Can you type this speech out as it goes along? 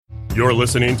You're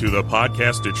listening to the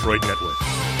Podcast Detroit Network.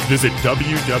 Visit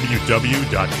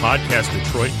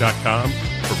www.podcastdetroit.com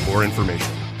for more information.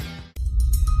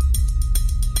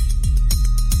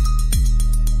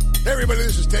 Hey everybody,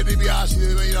 this is Ted DiBiase,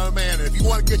 the $1 Million Man, and if you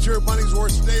want to get your money's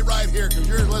worth, stay right here because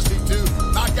you're listening to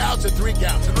Knockouts and Three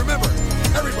Counts. And remember,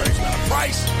 everybody's got a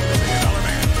price for the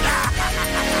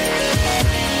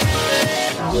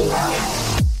 $1 Million Man.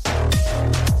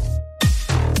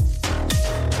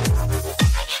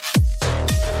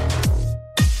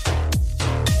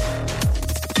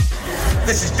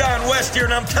 This is Don West here,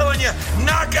 and I'm telling you,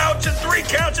 Knockouts and Three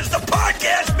Counts is the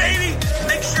podcast, baby!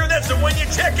 Make sure that's the one you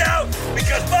check out,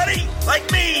 because, buddy,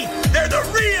 like me, they're the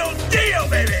real deal,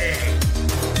 baby!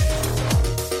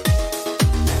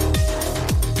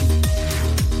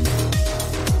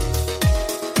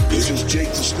 This is Jake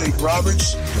the Snake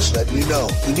Roberts. Just letting you know,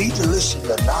 you need to listen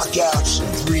to Knockouts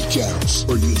and Three Counts,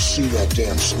 or you'll see that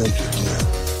damn snake again.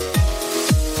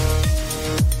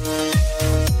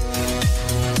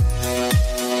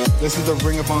 This is the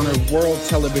Ring of Honor World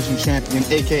Television Champion,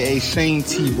 a.k.a. Shane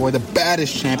T, boy, the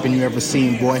baddest champion you ever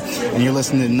seen, boy. And you're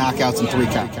listening to Knockouts and Three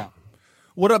Counts.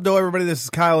 What up, though, everybody? This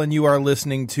is Kyle, and you are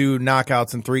listening to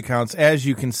Knockouts and Three Counts. As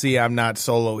you can see, I'm not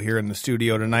solo here in the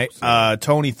studio tonight.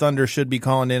 Tony Thunder should be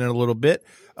calling in a little bit.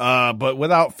 But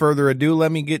without further ado, let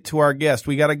me get to our guest.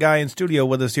 We got a guy in studio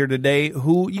with us here today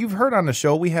who you've heard on the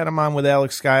show. We had him on with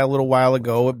Alex Sky a little while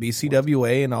ago at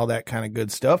BCWA and all that kind of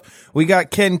good stuff. We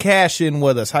got Ken Cash in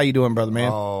with us. How you doing, brother,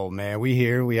 man? Oh, man,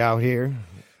 we out here.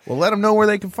 Well, let them know where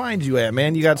they can find you at,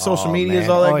 man. You got social medias,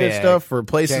 all that good stuff, for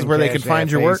places Ken where they Cash can find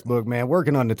at your work? Facebook, man.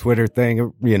 Working on the Twitter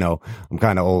thing. You know, I'm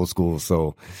kind of old school,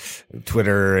 so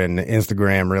Twitter and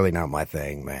Instagram really not my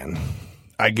thing, man.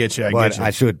 I get you. I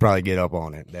should probably get up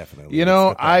on it, definitely. You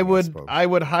know, I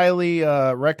would highly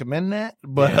recommend that.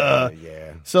 But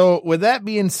yeah. So with that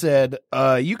being said,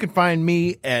 you can find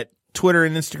me at Twitter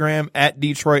and Instagram at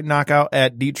Detroit Knockout,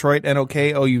 at Detroit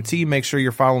NOKOUT. Make sure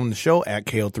you're following the show at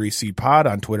KO3C Pod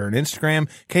on Twitter and Instagram.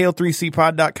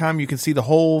 KO3CPod.com. You can see the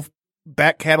whole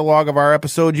back catalog of our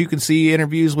episodes. You can see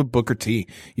interviews with Booker T.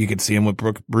 You can see him with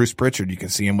Bruce Pritchard. You can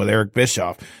see him with Eric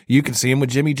Bischoff. You can see him with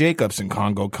Jimmy Jacobs and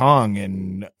Congo Kong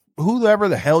and whoever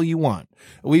the hell you want.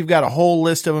 We've got a whole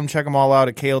list of them. Check them all out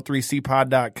at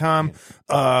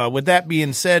ko3cpod.com. With that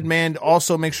being said, man,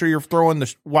 also make sure you're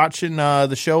watching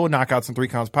the show, Knockouts and Three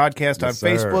Counts podcast on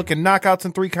Facebook and Knockouts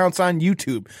and Three Counts on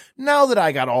YouTube. Now that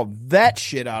I got all that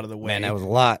shit out of the way. Man, that was a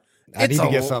lot. I need to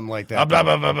get something like that. Blah,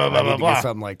 blah, blah, blah, blah, I need to blah. get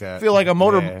something like that. Feel like a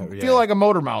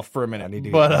motor mouth for a minute. I need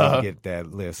to get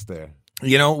that list there.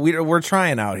 You know, we're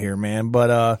trying out here, man.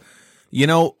 But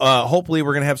hopefully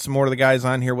we're gonna have some more of the guys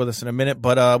on here with us in a minute.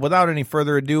 But without any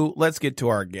further ado, let's get to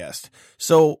our guest.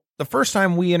 So the first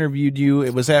time we interviewed you,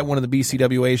 it was at one of the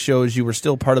BCWA shows. You were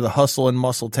still part of the Hustle and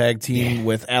Muscle tag team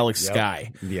with Alex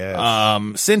Sky. Yeah.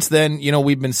 Since then, you know,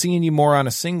 we've been seeing you more on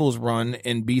a singles run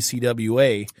in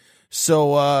BCWA.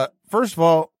 So first of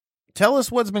all, tell us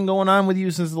what's been going on with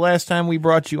you since the last time we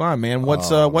brought you on, man. What's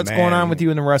going on with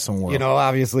you in the wrestling world? You know,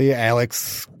 obviously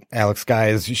Alex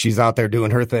Sky she's out there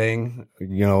doing her thing.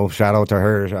 You know, shout out to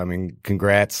her. I mean,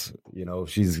 congrats. You know,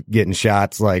 she's getting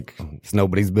shots like it's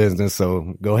nobody's business.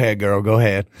 So go ahead, girl, go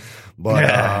ahead. But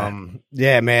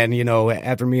yeah, man, you know,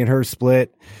 after me and her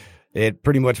split, it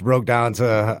pretty much broke down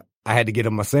to I had to get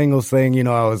him a singles thing. You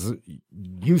know, I was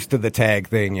used to the tag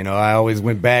thing. You know, I always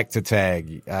went back to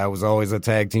tag. I was always a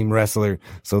tag team wrestler.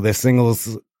 So the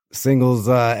singles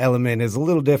element is a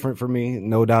little different for me.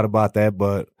 No doubt about that.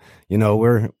 But, you know,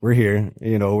 we're here,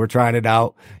 you know, we're trying it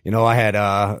out. You know, I had,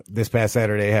 this past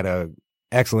Saturday had a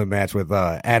excellent match with,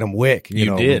 Adam Wick, you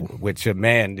know, did. which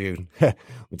man, dude, I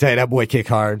tell you, that boy kick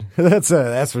hard.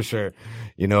 That's for sure.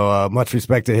 You know, much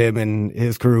respect to him and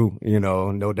his crew, you know,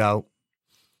 no doubt.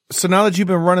 So now that you've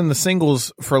been running the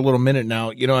singles for a little minute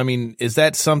now, you know, I mean, is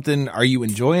that something, are you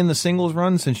enjoying the singles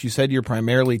run since you said you're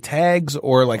primarily tags,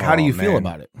 or like, how do you feel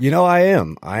about it? You know, I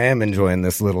am enjoying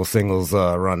this little singles,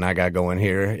 run I got going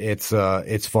here. It's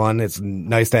fun. It's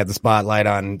nice to have the spotlight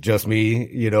on just me,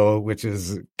 you know, which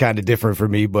is kind of different for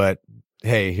me, but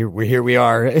hey, here we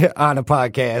are on a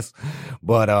podcast,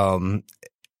 but,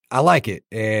 I like it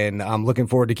and I'm looking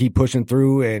forward to keep pushing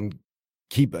through and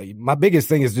my biggest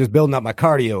thing is just building up my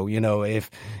cardio. You know, if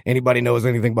anybody knows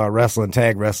anything about wrestling,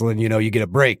 tag wrestling, you know, you get a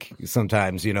break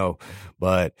sometimes, you know,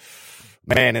 but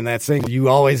man, in that thing, you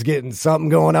always getting something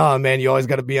going on, man. You always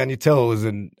got to be on your toes.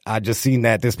 And I just seen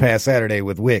that this past Saturday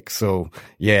with Wick. So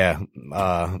yeah,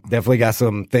 definitely got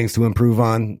some things to improve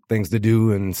on, things to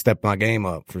do and step my game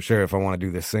up for sure if I want to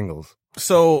do this singles.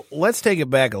 So let's take it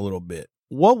back a little bit.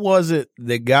 What was it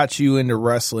that got you into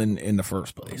wrestling in the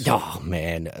first place? Oh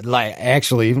man, like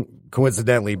actually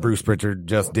coincidentally, Bruce Pritchard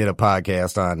just did a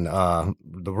podcast on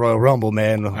the Royal Rumble,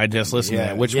 man. I just listened to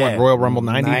that. Which one? Royal Rumble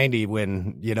 90? 90,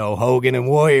 when, Hogan and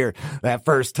Warrior, that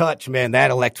first touch, man,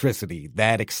 that electricity,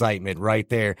 that excitement right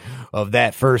there of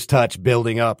that first touch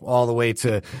building up all the way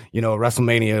to,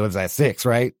 WrestleMania was at 6,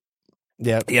 right?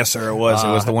 Yeah. Yes, sir, it was. It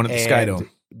was the one at the Skydome.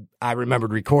 I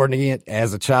remembered recording it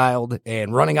as a child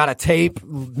and running out of tape,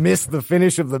 missed the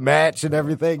finish of the match and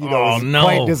everything.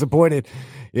 Quite disappointed.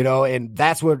 And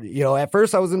that's what, at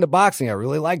first I was into boxing. I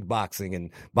really liked boxing,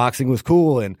 and boxing was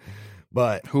cool.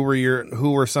 But who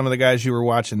were some of the guys you were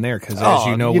watching there? Because as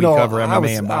we cover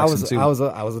MMA and boxing too. I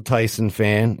was a Tyson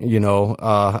fan.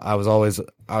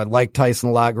 I liked Tyson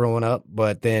a lot growing up,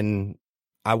 but then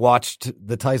I watched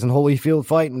the Tyson Holyfield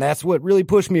fight, and that's what really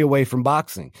pushed me away from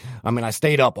boxing. I mean, I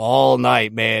stayed up all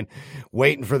night, man,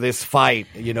 waiting for this fight,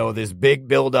 this big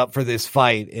build up for this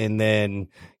fight, and then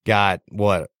got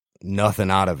nothing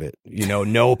out of it.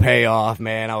 No payoff,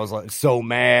 man. I was like so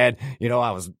mad.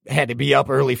 I had to be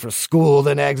up early for school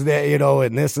the next day,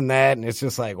 and this and that, and it's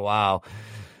just like, wow.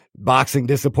 Boxing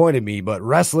disappointed me, but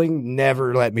wrestling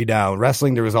never let me down.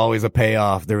 Wrestling, there was always a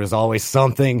payoff. There was always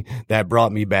something that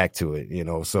brought me back to it,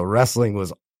 So wrestling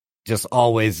was just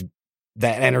always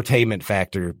that entertainment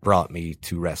factor brought me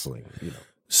to wrestling.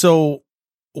 So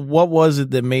what was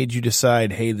it that made you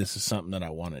decide, hey, this is something that I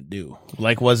want to do?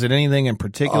 Like, was it anything in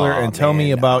particular? And tell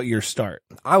me about your start.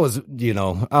 I was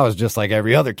just like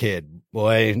every other kid.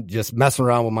 Boy, just messing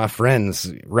around with my friends,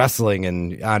 wrestling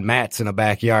and on mats in a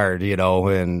backyard,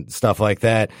 and stuff like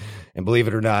that. And believe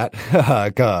it or not,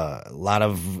 a lot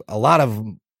of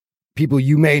people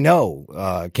you may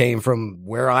know came from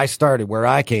where I started, where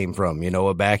I came from,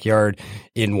 a backyard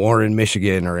in Warren,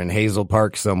 Michigan, or in Hazel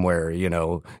Park somewhere,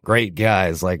 great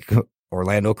guys like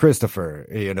Orlando Christopher,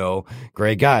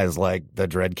 great guys like the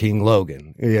Dread King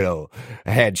Logan,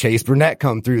 I had Chase Burnett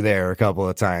come through there a couple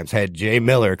of times, had Jay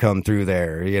Miller come through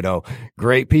there,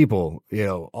 great people,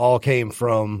 all came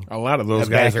from a lot of those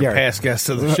guys backyard. Are past guests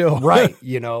of the show. Right.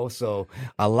 So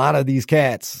a lot of these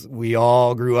cats, we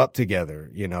all grew up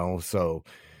together, so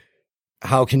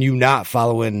how can you not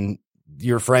follow in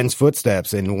your friends'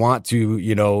 footsteps and want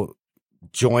to,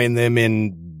 join them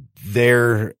in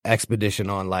their expedition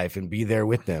on life and be there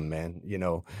with them, man,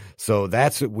 so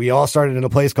we all started in a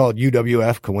place called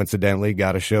UWF. Coincidentally,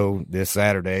 got a show this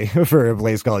Saturday for a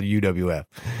place called UWF,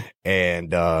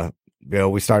 and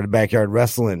we started backyard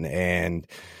wrestling, and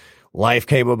life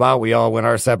came about. We all went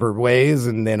our separate ways,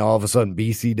 and then all of a sudden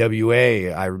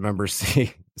BCWA, I remember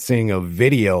seeing a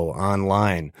video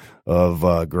online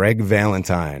of Greg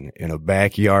Valentine in a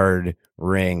backyard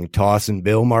ring tossing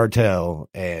Bill Martell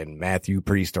and Matthew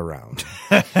Priest around.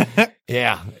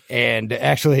 Yeah. And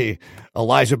actually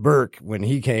Elijah Burke, when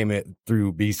he came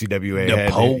through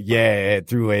BCWA,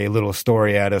 threw a little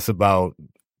story at us about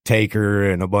Taker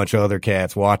and a bunch of other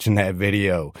cats watching that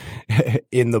video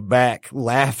in the back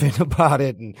laughing about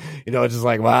it. And, just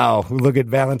like, wow, look at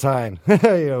Valentine,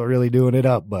 really doing it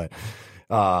up. But,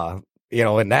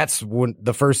 and that's when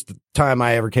the first time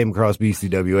I ever came across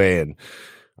BCWA, and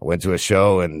I went to a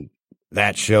show, and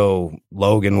that show,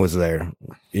 Logan was there,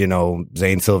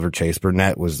 Zane Silver, Chase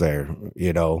Burnett was there,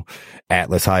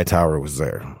 Atlas Hightower was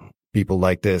there, people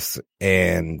like this.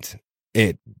 And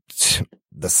the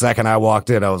second I walked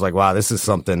in, I was like, wow, this is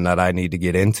something that I need to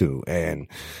get into. And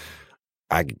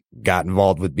I got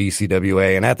involved with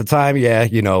BCWA. And at the time,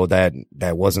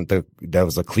 that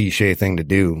was a cliche thing to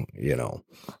do,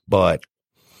 but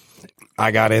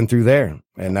I got in through there,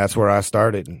 and that's where I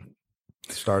started in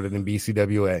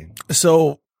BCWA.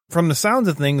 So from the sounds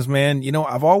of things, man,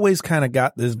 I've always kind of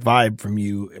got this vibe from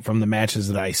you, from the matches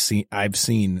that I've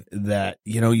seen, that,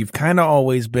 you've kind of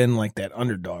always been like that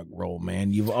underdog role,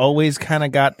 man. You've always kind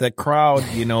of got the crowd,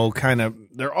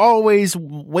 they're always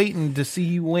waiting to see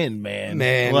you win,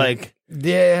 man. Like,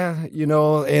 yeah,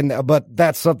 but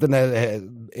that's something that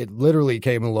it literally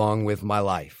came along with my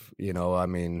life.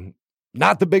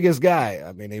 Not the biggest guy.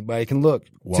 I mean, anybody can look.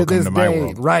 Welcome to this to my day,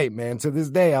 world. Right, man. To this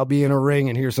day, I'll be in a ring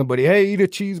and hear somebody, hey, eat a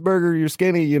cheeseburger, you're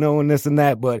skinny, and this and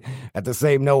that. But at the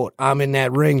same note, I'm in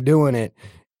that ring doing it,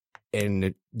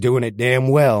 and doing it damn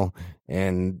well.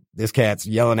 And this cat's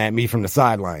yelling at me from the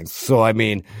sidelines. So, I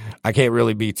mean, I can't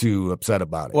really be too upset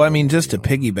about it. Well, I mean, just to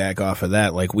piggyback off of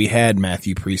that, like, we had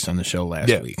Matthew Priest on the show last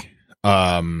week. Great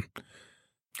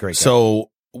guy. So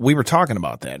we were talking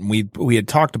about that, and we had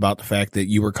talked about the fact that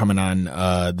you were coming on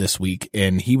this week,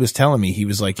 and he was telling me, he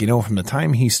was like, from the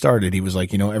time he started, he was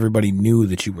like, everybody knew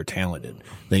that you were talented.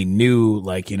 They knew,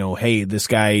 like, hey, this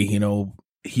guy,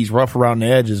 he's rough around the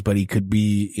edges, but he could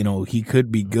be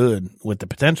good with the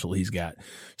potential he's got.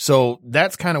 So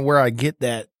that's kind of where I get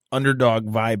that underdog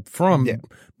vibe from,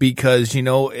 because, you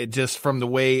know, it just from the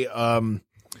way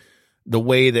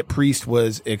that Priest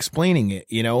was explaining it,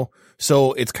 you know,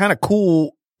 so it's kind of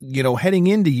cool, you know, heading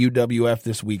into UWF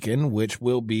this weekend, which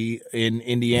will be in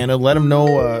Indiana. Let them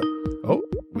know. Oh,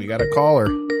 we got a caller.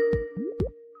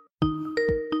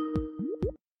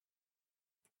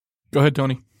 Go ahead,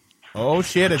 Tony. Oh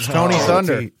shit, it's Tony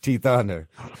Thunder. T Thunder.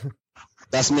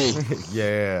 That's me.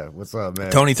 Yeah, what's up,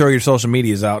 man? Tony, throw your social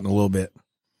medias out in a little bit.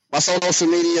 My social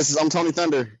media is I'm Tony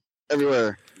Thunder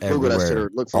everywhere. Google that shit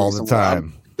or look for all me the somewhere.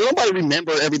 time. Nobody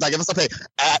remember everything. If it's okay,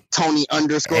 at Tony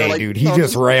 _. Hey, like, dude, he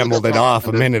just rambled it off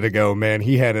a minute ago, man.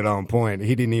 He had it on point.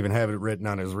 He didn't even have it written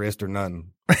on his wrist or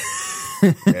nothing.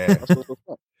 Yeah.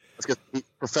 That's because he's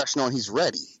professional and he's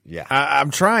ready. Yeah. I'm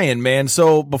trying, man.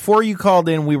 So before you called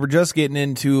in, we were just getting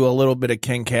into a little bit of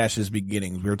Ken Cash's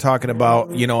beginnings. We were talking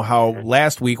about, you know, how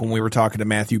last week when we were talking to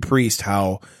Matthew Priest,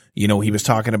 how, you know, he was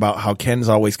talking about how Ken's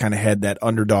always kind of had that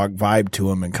underdog vibe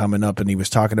to him and coming up, and he was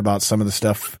talking about some of the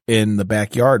stuff in the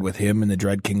backyard with him and the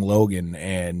Dread King Logan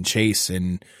and Chase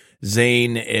and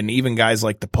Zane and even guys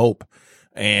like the Pope.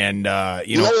 And,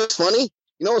 you know what's funny?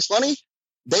 You know what's funny?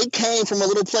 They came from a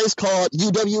little place called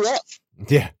UWF.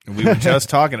 Yeah. We were just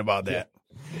talking about that.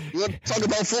 You want to talk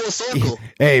about full circle?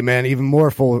 Hey, man, even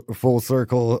more full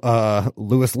circle.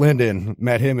 Lewis Linden,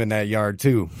 met him in that yard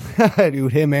too.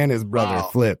 Dude, him and his brother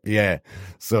Flip. Yeah.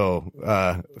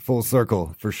 So, full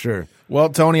circle for sure. Well,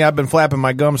 Tony, I've been flapping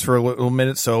my gums for a little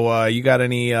minute. So, you got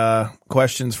any,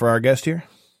 questions for our guest here?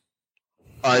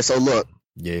 All right. So look,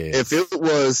 if it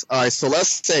was, all right. So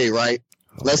let's say,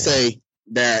 let's say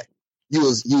that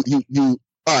you,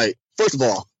 all right. First of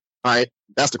all right.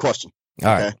 That's the question. All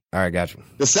right. All right. Gotcha.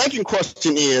 The second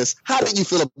question is, how do you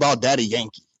feel about Daddy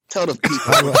Yankee? Tell the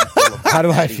people. How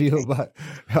do I feel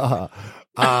about,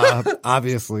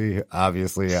 obviously,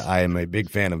 I am a big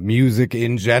fan of music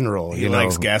in general. He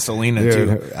likes Gasolina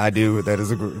too. I do. That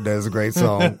is a great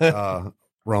song.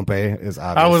 Rumpe is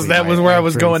obviously that was where I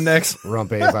was going next.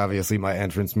 Rumpe is obviously my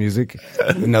entrance music.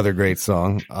 Another great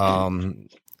song.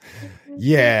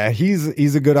 Yeah,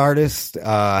 he's a good artist.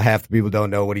 Half the people don't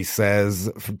know what he says.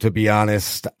 To be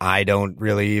honest, I don't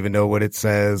really even know what it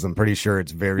says. I'm pretty sure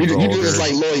it's very vulgar. You do this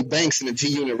like Lloyd Banks in the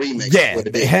G-Unit remix. Yeah,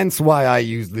 hence why I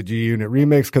use the G-Unit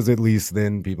remix, because at least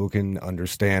then people can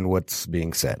understand what's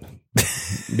being said.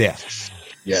 Yeah.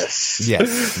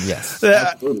 Yes.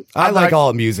 I like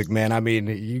all music, man. I mean,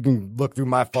 you can look through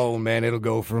my phone, man. It'll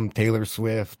go from Taylor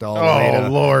Swift all the way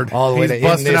to all the way to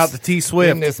busting out the T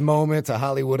Swift in this moment to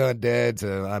Hollywood Undead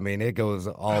to, I mean, it goes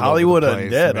all Hollywood over the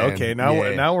place, Undead. man. Okay,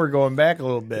 now we're going back a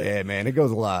little bit. Yeah, man, it goes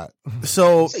a lot.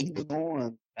 So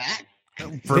going back.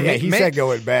 He said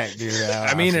going back, dude.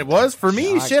 I mean, it was for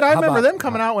me. I remember them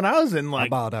coming out when I was in like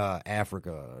about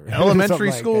Africa,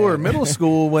 elementary school or middle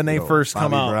school when they first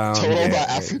come out. Brown, Toto by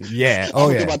Africa. Yeah.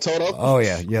 Oh yeah. About Toto? Oh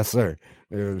yeah. Yes, sir.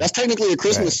 That's technically a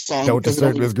Christmas song. Don't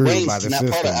disturb his groove by the in that system,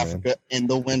 part of man. Africa in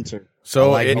the winter.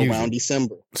 So around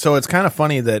December. So it's kind of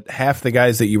funny that half the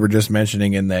guys that you were just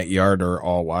mentioning in that yard are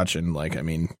all watching. Like, I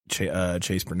mean,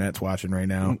 Chase Burnett's watching right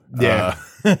now. Yeah.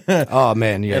 Oh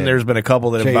man. Yeah. And there's been a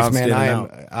couple that have bounced in and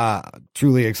out. I am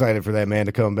truly excited for that man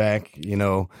to come back. You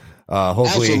know,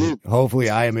 hopefully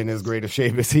I am in as great a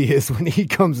shape as he is when he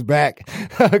comes back.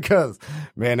 Because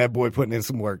man, that boy putting in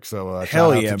some work. So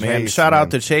hell yeah, man! Shout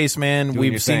out to Chase, man.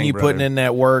 We've seen you putting in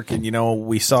that work, and you know,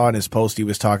 we saw in his post he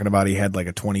was talking about he had like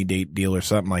a 20-date deal or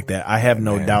something like that. I have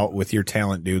no doubt with your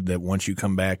talent, dude, that once you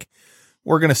come back,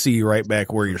 we're gonna see you right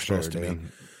back where you're supposed to be.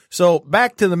 So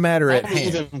back to the matter at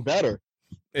hand. Even better.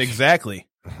 Exactly.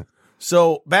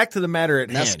 So back to the matter at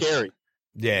hand. That's scary.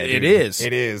 Yeah, it is.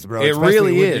 It is, bro. It Especially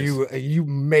really when is. You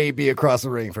may be across the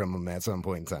ring from him at some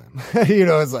point in time. You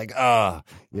know, it's like,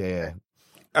 yeah.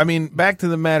 I mean, back to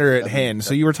the matter at hand.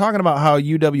 So you were talking about how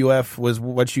UWF was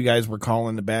what you guys were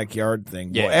calling the backyard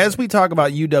thing. Yeah. Well, as we talk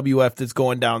about UWF that's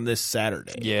going down this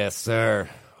Saturday. Yes, sir.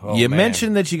 Oh, you man.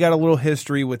 mentioned that you got a little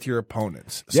history with your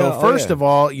opponents. So first of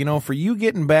all, you know, for you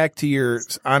getting back to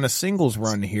on a singles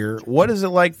run here, what is it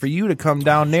like for you to come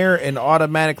down there and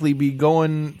automatically be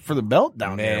going for the belt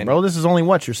down there, bro? This is only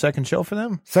your second show for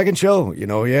them? Second show, you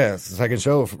know, yeah, it's the second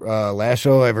show. Last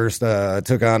show I first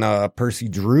took on Percy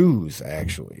Drews,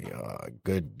 actually.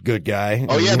 Good guy.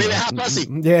 Oh yeah, baby, hot Percy.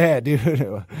 Yeah, dude.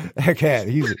 That cat,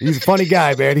 he's a funny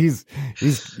guy, man. He's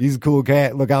a cool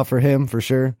cat. Look out for him for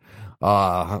sure.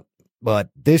 But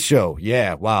this show,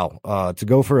 yeah, wow. To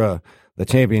go for the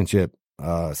championship,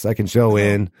 second show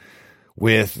in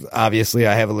with, obviously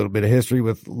I have a little bit of history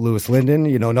with Lewis Linden,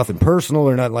 you know, nothing personal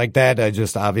or nothing like that. I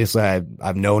just, obviously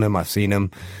I've known him, I've seen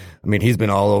him. I mean, he's been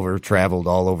traveled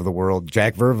all over the world.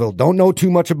 Jack Verville, don't know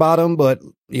too much about him, but,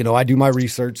 you know, I do my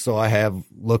research, so I have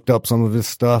looked up some of his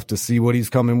stuff to see what he's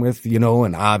coming with, you know,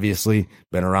 and obviously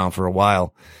been around for a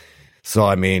while. So,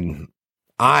 I mean,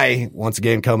 once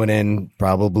again, coming in,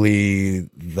 probably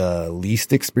the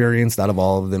least experienced out of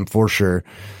all of them for sure.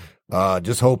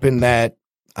 Just hoping that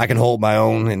I can hold my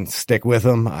own and stick with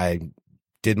him. I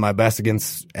did my best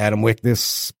against Adam Wick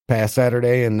this past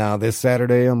Saturday, and now this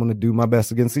Saturday I'm going to do my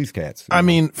best against these cats. I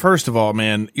mean, first of all,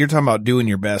 man, you're talking about doing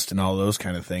your best and all those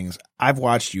kind of things. I've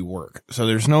watched you work, so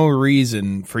there's no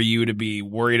reason for you to be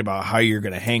worried about how you're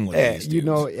going to hang with these dudes. You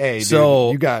know, hey, so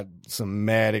dude, you got some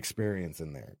mad experience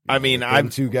in there. I mean, I'm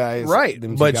two guys, right?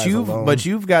 But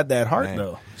you've got that heart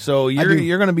though, so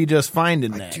you're going to be just fine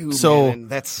in that. So man,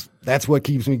 that's what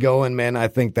keeps me going, man. I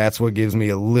think that's what gives me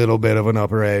a little bit of an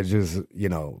upper edge. Is, you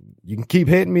know, you can keep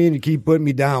hitting me and you keep putting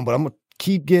me down, but I'm gonna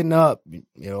keep getting up.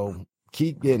 You know,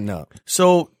 keep getting up.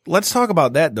 So let's talk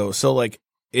about that though. So like,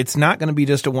 it's not going to be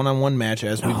just a one-on-one match,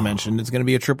 as we've mentioned. It's going to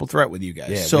be a triple threat with you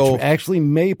guys. Yeah, so which actually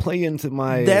may play into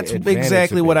my. That's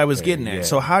exactly what I was getting at. Yeah.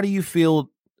 So how do you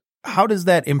feel? How does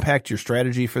that impact your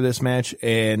strategy for this match?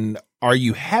 And are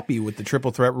you happy with the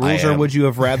triple threat rules, or would you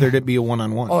have rathered it be a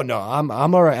one-on-one? Oh no, I'm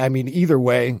all right. I mean, either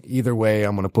way, I'm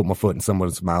going to put my foot in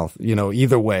someone's mouth. You know,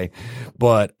 either way.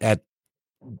 But at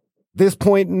this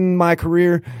point in my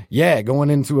career, yeah, going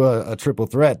into a triple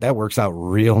threat, that works out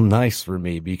real nice for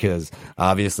me because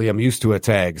obviously I'm used to a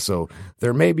tag. So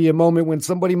there may be a moment when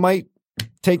somebody might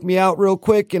take me out real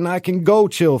quick and I can go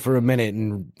chill for a minute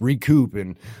and recoup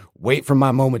and wait for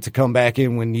my moment to come back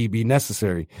in when need be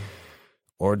necessary.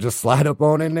 Or just slide up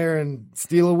on in there and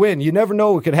steal a win. You never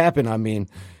know what could happen. I mean,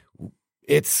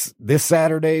 it's this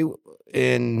Saturday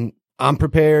and I'm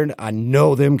prepared. I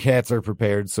know them cats are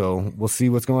prepared, so we'll see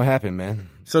what's going to happen, man.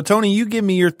 So, Tony, you give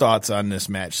me your thoughts on this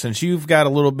match. Since you've got a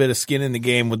little bit of skin in the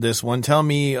game with this one, tell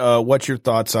me what your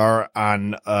thoughts are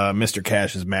on Mr.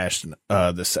 Cash's match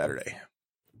this Saturday.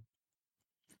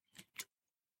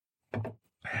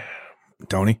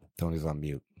 Tony's on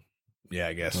mute. Yeah,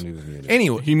 I guess. Tony was muted.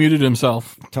 Anyway, he muted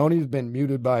himself. Tony's been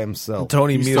muted by himself.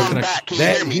 Tony I'm muted. back. Can you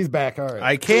hear me? He's back. All right.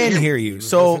 I can hear you.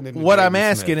 So what I'm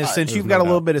asking is, since you've got a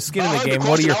little bit of skin in the game,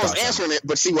 what are your thoughts? I was answering it,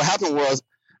 but see what happened was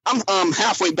I'm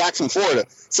halfway back from Florida,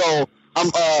 so I'm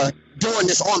doing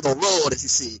this on the road, as you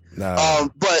see.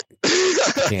 But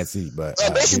can't see. But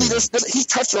basically, he's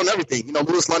touched on everything. You know,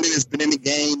 Lewis London has been in the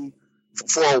game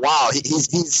for a while.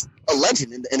 He's a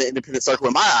legend in the independent circle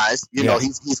in my eyes. You know,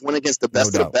 he's went against the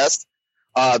best of the best.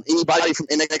 Anybody from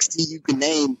NXT you can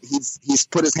name, he's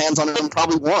put his hands on him and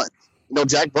probably won. You know,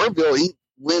 Jack Burville, he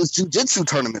wins jiu-jitsu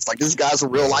tournaments. Like, this guy's a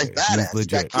real life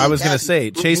badass. I was going to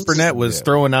say, Chase Burnett was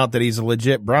throwing out that he's a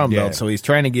legit brown belt, so he's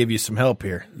trying to give you some help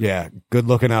here. Yeah, good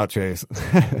looking out, Chase.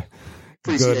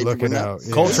 Good looking out.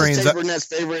 Yeah. Coltrane's Burnett's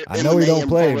favorite. I know he don't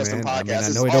play, man. I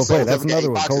know he don't play. That's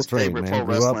another one. Coltrane, man.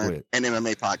 Grew up with an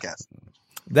MMA podcast.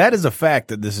 That is a fact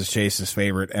that this is Chase's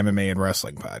favorite MMA and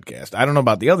wrestling podcast. I don't know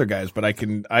about the other guys, but I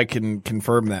can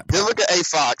confirm that. Vivica A.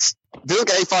 Fox.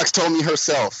 Vivica A. Fox told me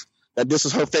herself that this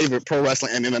was her favorite pro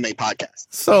wrestling and MMA podcast.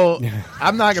 So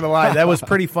I'm not gonna lie, that was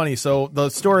pretty funny. So the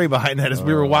story behind that is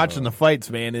we were watching the fights,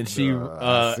 man, and she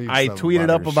I tweeted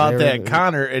up about that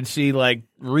Connor, and she like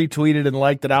retweeted and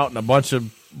liked it out, and a bunch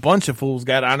of fools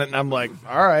got on it, and I'm like,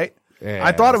 all right. Yeah,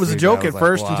 I thought it was a joke at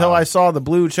first until I saw the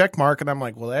blue check mark, and I'm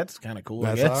like, well, that's kind of cool.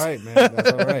 That's I guess. all right, man.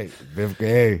 That's all right. Vivica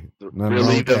A.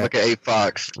 Really, Vivica A.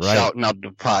 Fox shouting out the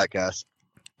podcast.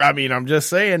 I mean, I'm just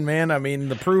saying, man. I mean,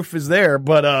 the proof is there,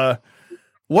 but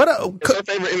it's her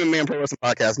favorite MMA and pro wrestling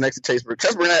podcast next to Chase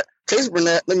Burnett. Chase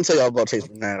Burnett. Let me tell y'all about Chase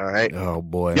Burnett. All right. Oh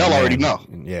boy, y'all already know.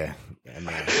 Yeah.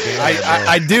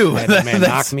 I do. That man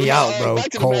knocked me out, bro.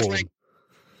 Cold.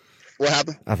 What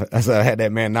happened? I said I had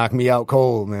that man knock me out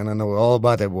cold, man. I know all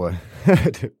about that boy.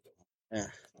 Yeah.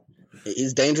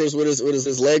 He's dangerous with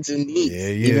his legs and knees. Yeah,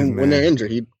 he even is, when they're injured,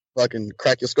 he fucking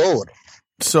crack your skull with him.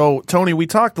 So, Tony, we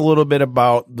talked a little bit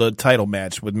about the title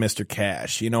match with Mr.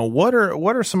 Cash. You know, what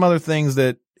are some other things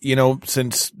that, you know,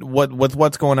 since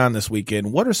what's going on this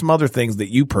weekend, what are some other things that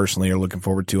you personally are looking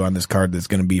forward to on this card that's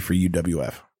going to be for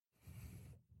UWF?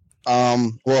 Well,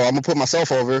 I'm gonna put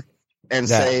myself over and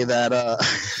say that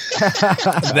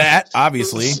that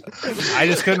obviously, I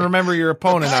just couldn't remember your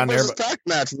opponent on there. But pack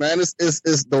match, man, it's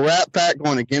the Rat Pack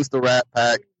going against the Rat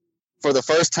Pack for the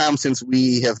first time since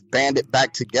we have banded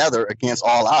back together against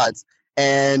all odds.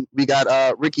 And we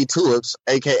got Ricky Tulips,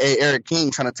 aka Eric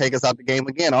King, trying to take us out the game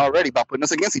again already by putting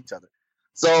us against each other.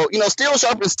 So, you know, steel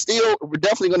sharpens steel. We're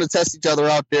definitely going to test each other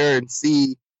out there and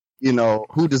see, you know,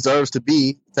 who deserves to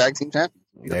be tag team champion.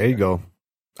 There you go.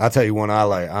 I'll tell you one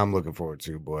I'm looking forward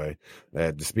to, boy.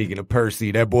 Speaking of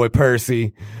Percy, that boy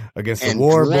Percy against the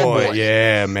War Boy.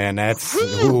 Yeah, man, that's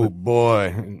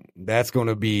boy. That's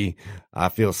gonna be. I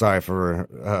feel sorry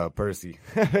for Percy.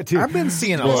 Dude, I've been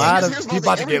seeing a lot of. He's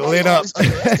about to get lit up.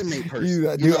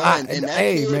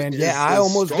 Hey, man, I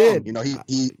almost did. You know,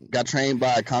 he got trained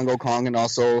by Congo Kong and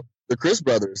also the Chris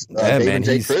brothers, Dave and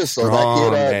Jay Chris. So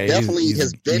strong, that kid definitely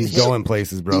has been. He's going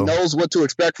places, bro. He knows what to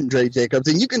expect from Dre Jacobs,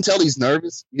 and you can tell he's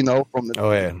nervous. You know, from the.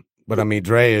 Oh yeah, but I mean,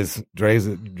 Dre's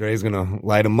gonna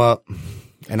light him up.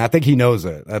 And I think he knows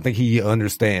it. I think he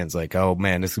understands, like, oh,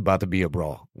 man, this is about to be a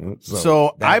brawl.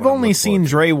 So I've only seen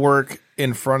Dre work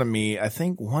in front of me, I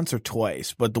think, once or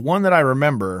twice. But the one that I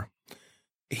remember,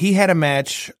 he had a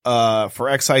match for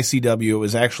XICW. It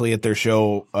was actually at their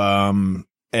show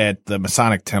at the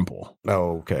Masonic Temple.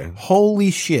 Oh, okay. Holy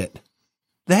shit.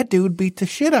 That dude beat the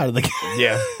shit out of the guy.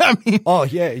 Yeah. I mean, oh,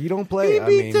 yeah, you don't play. He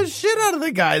beat the shit out of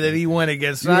the guy that he went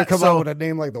against. You come out with a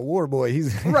name like the War Boy.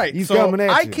 He's right. He's so coming at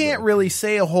you. I can't really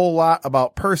say a whole lot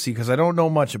about Percy because I don't know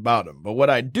much about him. But what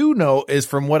I do know is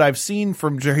from what I've seen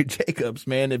from Jerry Jacobs,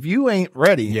 man, if you ain't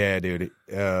ready. Yeah, dude.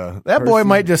 That Percy, boy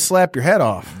might just slap your head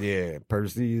off. Yeah,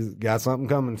 Percy's got something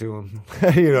coming to him.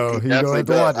 You know, he don't have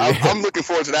to watch it. I'm looking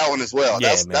forward to that one as well.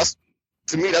 Yeah, that's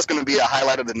to me, that's going to be a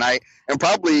highlight of the night and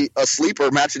probably a sleeper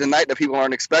match of the night that people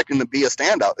aren't expecting to be a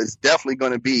standout. It's definitely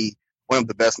going to be one of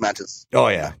the best matches. Oh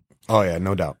yeah,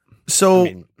 no doubt.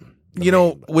 So,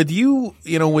 with you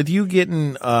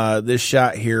getting this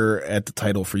shot here at the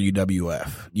title for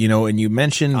UWF, and you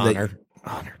mentioned honored.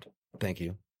 Thank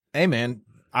you. Hey man,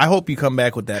 I hope you come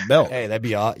back with that belt. Hey, that'd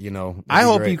be I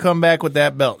hope you come back with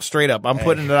that belt. Straight up. I'm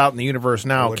putting it out in the universe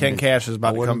now. Ken Cash is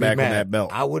about to come back with that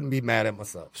belt. I wouldn't be mad at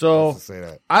myself. So, say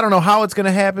that. I don't know how it's going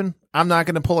to happen. I'm not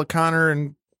going to pull a Connor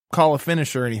and call a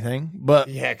finish or anything. But,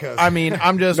 I mean,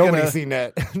 I'm just going to. Nobody's seen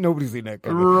that. Nobody's seen that.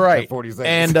 Right. 40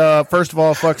 seconds. And first of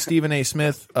all, fuck Stephen A.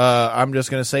 Smith. I'm just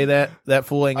going to say that. That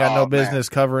fool ain't got no business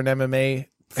covering MMA.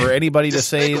 For anybody to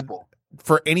say.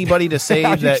 For anybody to say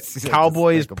that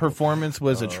Cowboy's performance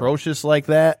was atrocious like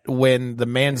that when the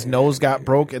man's nose got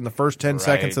broke in the first 10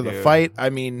 seconds of the fight, I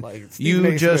mean,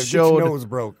 you just showed nose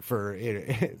broke for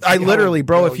it. I literally,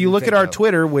 bro, if you look at our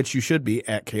Twitter, which you should be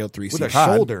at KO3C with a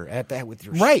shoulder at that with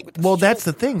your right. Well, that's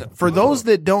the thing. For those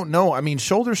that don't know, I mean,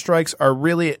 shoulder strikes are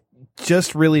really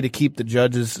to keep the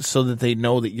judges so that they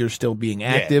know that you're still being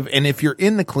active. Yeah. And if you're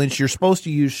in the clinch, you're supposed to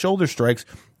use shoulder strikes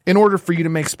in order for you to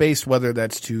make space, whether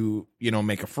that's to,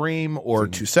 make a frame or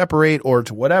to separate or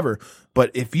to whatever. But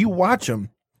if you watch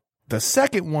them, the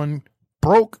second one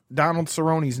broke Donald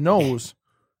Cerrone's nose,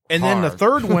 and then the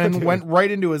third one went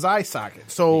right into his eye socket.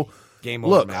 So,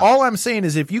 look, all I'm saying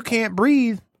is if you can't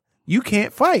breathe, you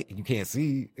can't fight. You can't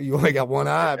see. You only got one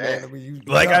eye,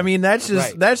 man. That's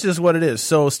just what it is.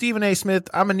 So, Stephen A. Smith,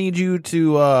 I'm going to need you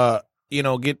to,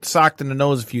 get socked in the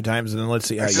nose a few times, and then let's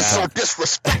see how you do. It's so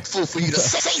disrespectful for you to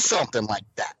say something like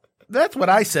that. That's what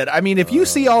I said. I mean, if you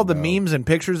see all the memes and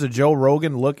pictures of Joe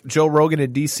Rogan in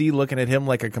DC looking at him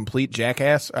like a complete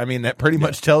jackass, I mean, that pretty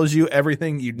much tells you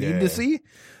everything you need to see.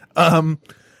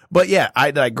 But yeah,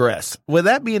 I digress. With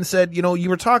that being said, you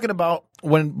were talking about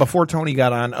before Tony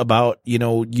got on about,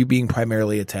 you being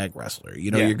primarily a tag wrestler.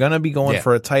 You're going to be going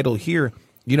for a title here.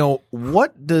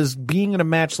 What does being in a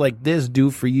match like this do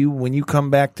for you when you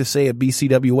come back to, say, a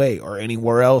BCWA or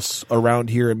anywhere else around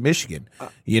here in Michigan?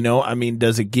 I mean,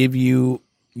 does it give you,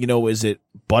 is it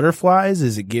butterflies?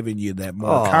 Is it giving you that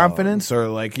more confidence? Or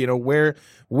like,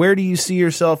 where do you see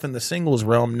yourself in the singles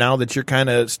realm now that you're kind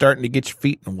of starting to get your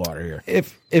feet in the water here?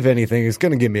 If anything, it's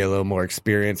going to give me a little more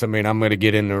experience. I mean, I'm going to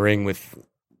get in the ring with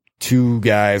two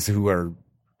guys who are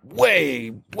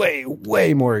way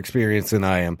more experienced than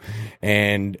I am.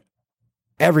 And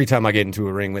every time I get into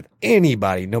a ring with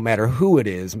anybody, no matter who it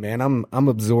is, man, I'm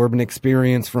absorbing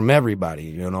experience from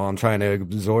everybody. I'm trying to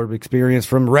absorb experience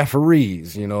from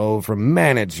referees, from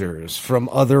managers, from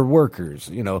other workers.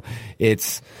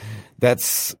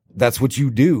 That's what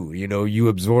you do. You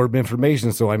absorb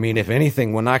information. So, I mean, if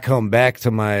anything, when I come back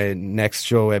to my next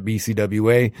show at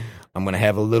BCWA, I'm going to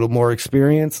have a little more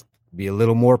experience, be a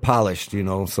little more polished,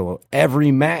 so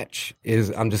every match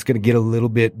I'm just going to get a little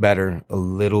bit better, a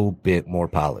little bit more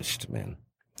polished, man.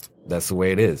 That's the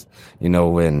way it is,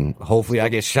 and hopefully I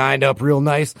get shined up real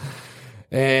nice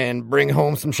and bring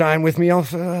home some shine with me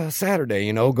on Saturday,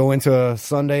 go into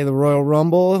Sunday, the Royal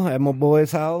Rumble at my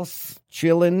boy's house,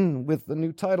 chilling with the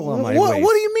new title on my waist.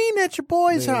 What do you mean at your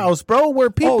boy's house, bro? Where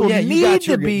people need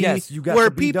to be, where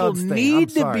people need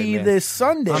to be this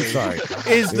Sunday. I'm sorry.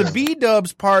 Is the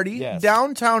B-Dubs party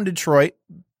downtown Detroit,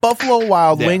 Buffalo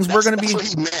Wild Wings. We're going to be. That's what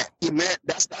he meant. He man.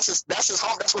 That's his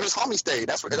home. That's where his homie stayed.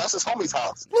 That's his homie's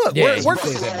house. Look, Yeah, we're he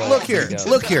stays at look here. B-Dubs.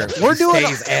 Look here. We're doing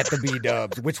Stays at the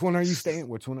B-Dubs. Which one are you staying?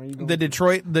 Which one are you going? the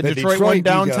Detroit Detroit one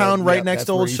downtown, B-Dub. right Yep, next that's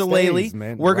to Old where he Shillelagh. stays,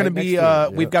 man. We're Right going to be next to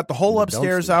it, we've yep. got the whole The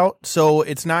upstairs dumpster. out, so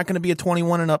it's not going to be a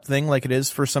 21 and up thing like it is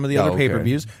for some of the other okay.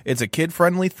 pay-per-views. It's a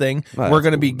kid-friendly thing. Oh, We're that's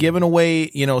going to be cool. giving away,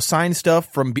 signed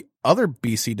stuff from other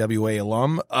BCWA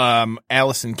alum,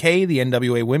 Allison Kay, the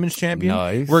NWA Women's Champion.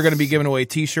 Nice. We're going to be giving away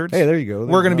T-shirts. Hey, there you go.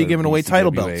 We're going to be There's giving another away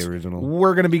title BCWA belts. original.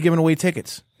 We're going to be giving away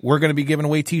tickets. We're going to be giving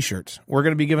away T-shirts. We're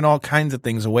going to be giving all kinds of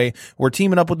things away. We're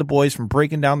teaming up with the boys from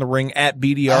Breaking Down the Ring at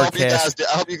BDRcast.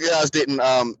 I hope you guys didn't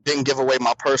give away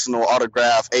my personal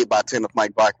autograph 8x10 of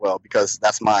Mike Blackwell, because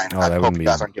that's mine. Oh, I that hope wouldn't you be.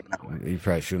 guys aren't giving that away. You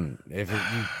probably shouldn't. If you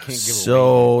can't give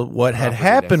So away what had property,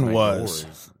 happened that's was,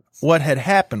 yours.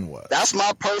 That's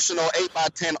my personal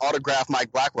 8x10 autograph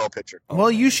Mike Blackwell picture. well,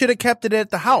 you should have kept it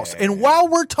at the house. And while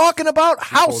we're talking about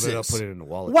Fold it up, houses, put it in the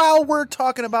wallet. while we're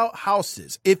talking about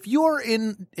houses, if you're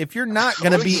not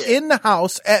going to be in the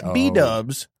house at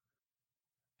B-Dubs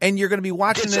and you're going to be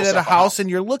watching Get it at a yourself a house house. and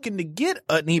you're looking to get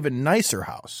an even nicer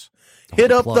house,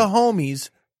 hit up plug. the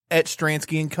homies at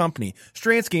Stransky and Company.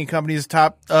 Stransky and Company is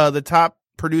the top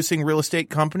producing real estate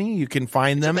company. You can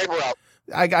find them. Neighbor out.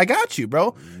 I got you,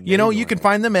 bro. You can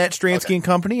find them at Stransky and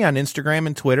Company on Instagram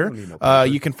and Twitter.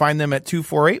 You can find them at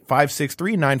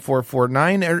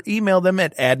 248-563-9449 or email them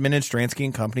at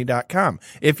admin@stranskyandcompany.com.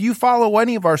 If you follow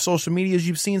any of our social medias,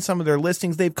 you've seen some of their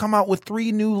listings. They've come out with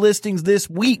 3 new listings this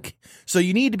week. So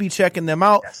you need to be checking them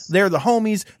out. Yes. They're the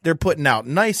homies. They're putting out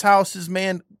nice houses,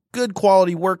 man. Good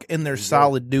quality work, and they're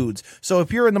solid dudes. So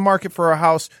if you're in the market for a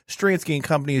house, Stransky and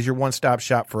Company is your one-stop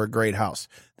shop for a great house.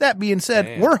 That being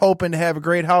said, we're hoping to have a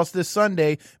great house this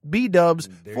Sunday, B-Dubs,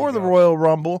 for the Royal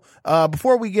Rumble.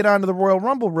 Before we get on to the Royal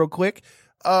Rumble real quick,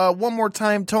 one more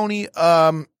time, Tony,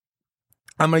 I'm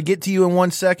going to get to you in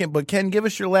 1 second, but Ken, give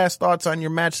us your last thoughts on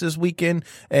your match this weekend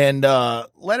and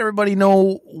let everybody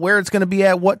know where it's going to be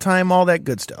at, what time, all that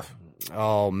good stuff.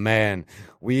 Oh man,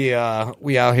 we out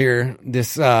here this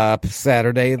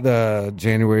Saturday, the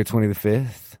January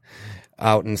 25th,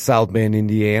 out in South Bend,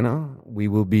 Indiana. We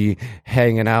will be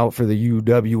hanging out for the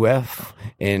UWF,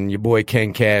 and your boy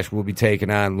Ken Cash will be taking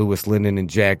on Lewis Linden and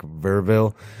Jack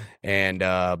Verville, and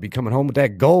be coming home with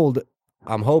that gold.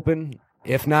 I'm hoping.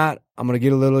 If not, I'm gonna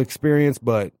get a little experience,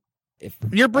 but. If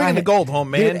You're bringing the gold home,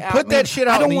 man. Dude, Put that shit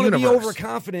out in the universe. I don't want to be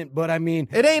overconfident, but I mean,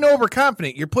 It ain't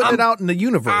overconfident. You're putting it out in the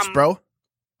universe, bro.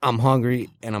 I'm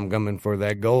hungry and I'm coming for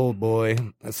that gold, boy.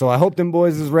 So I hope them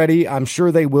boys is ready. I'm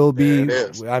sure they will be. There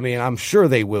it is. I mean, I'm sure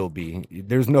they will be.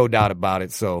 There's no doubt about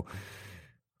it. So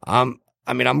I'm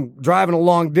driving a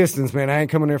long distance, man. I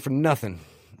ain't coming there for nothing.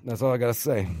 That's all I gotta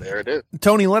say. There it is.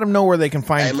 Tony, let them know where they can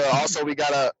find. Hey, look, also we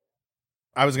got a.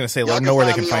 I was going to say, Y'all let them can know where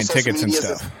they find can me on find social tickets and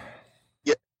medias. stuff.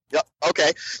 Yeah,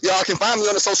 okay. Y'all can find me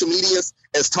on the social medias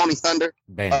as Tony Thunder.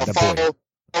 Bam, the Follow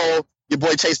your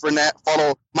boy Chase Burnett.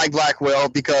 Follow Mike Blackwell,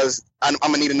 because I'm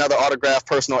gonna need another autograph,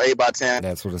 personal 8x10.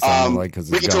 That's what it sounded like.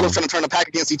 Because Ricky Tulips trying to turn the pack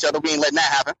against each other. We ain't letting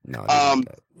that happen. No,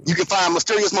 You can find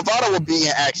Mysterious Movado will be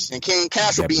in action. King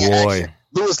Cash will That be in boy. action.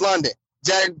 Lewis London,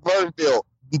 Jack Burville,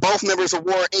 both members of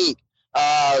War Inc.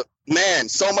 Man,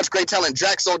 so much great talent.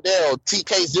 Drax Odell,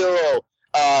 TK0,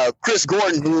 Chris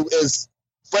Gordon, who is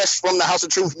fresh from the House of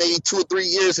Truth, maybe 2 or 3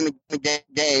 years in the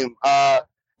game.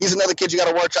 He's another kid you got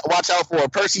to watch out for.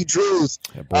 Percy Drews.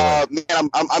 Man,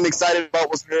 I'm excited about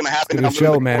what's going to happen. It's a good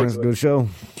show, man. It's a good show.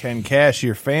 Ken Cash,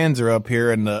 your fans are up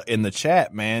here in the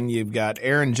chat, man. You've got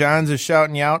Aaron Johns is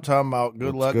shouting you out, talking about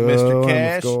good luck, Mr.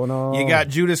 Cash. What's going on? You got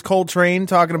Judas Coltrane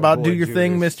talking about boy, do your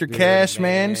thing, Judas. Mr. Dude, Cash,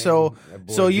 man. man. So That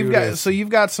boy you've got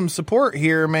Judas. some support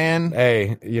here, man.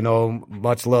 Hey,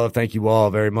 much love. Thank you all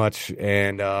very much.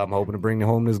 And I'm hoping to bring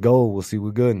home this gold. We'll see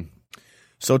what's good.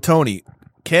 So Tony,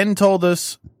 Ken told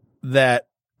us that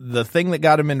the thing that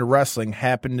got him into wrestling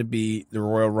happened to be the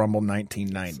Royal Rumble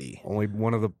 1990. Only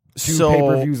one of the 2 So-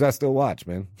 pay-per-views I still watch,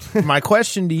 man. My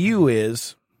question to you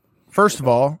is, first of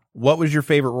all, what was your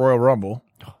favorite Royal Rumble?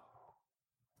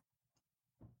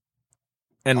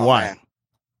 And why? Man.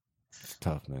 It's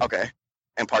tough, man. Okay.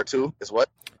 And part 2 is what?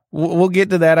 We'll get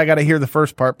to that. I got to hear the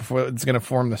first part before it's going to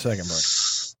form the second part.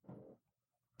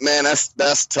 Man,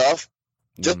 that's tough.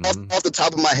 Just Mhm. off the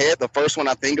top of my head, the first one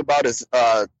I think about is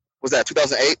was that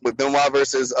 2008 with Benoit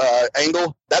versus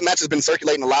Angle. That match has been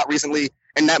circulating a lot recently,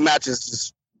 and that match is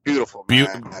just beautiful,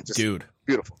 man. Just Dude.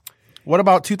 beautiful. What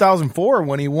about 2004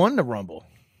 when he won the Rumble?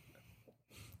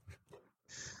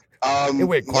 It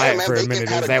went quiet man, for a they minute.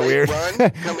 had Is a that great weird? run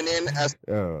coming in as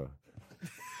It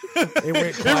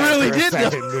went quiet really for a did,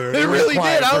 second, though. dude. It went really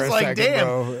quiet did. I for was a like, second, damn.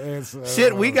 bro. It's,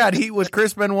 Shit, we got heat with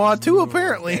Chris Benoit too,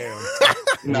 apparently. Damn.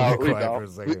 No, we quiet for a don't.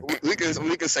 second.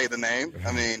 We can say the name.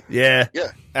 I mean, Yeah.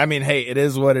 Yeah. I mean, hey, it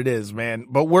is what it is, man.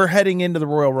 But we're heading into the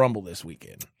Royal Rumble this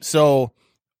weekend. So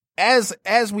as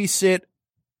we sit,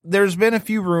 there's been a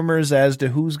few rumors as to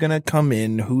who's going to come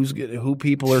in, who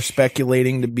people are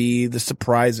speculating to be the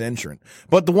surprise entrant.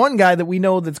 But the one guy that we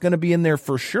know that's going to be in there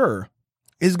for sure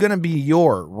is going to be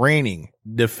your reigning,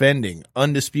 defending,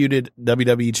 undisputed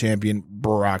WWE champion,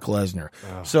 Brock Lesnar.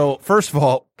 Oh. So first of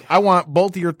all, I want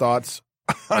both of your thoughts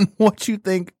on what you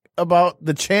think about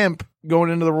the champ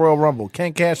going into the Royal Rumble.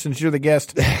 Ken Cash, since you're the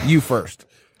guest, you first.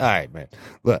 All right, man.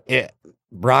 Look,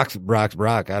 Brock's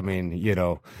Brock. I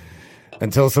mean,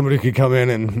 until somebody could come in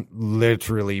and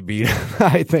literally beat him,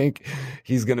 I think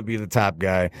he's going to be the top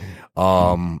guy.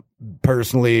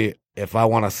 Personally, if I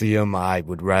want to see him, I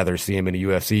would rather see him in a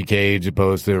UFC cage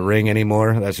opposed to a ring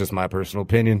anymore. That's just my personal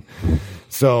opinion.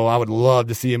 So I would love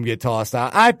to see him get tossed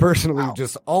out. I personally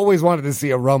just always wanted to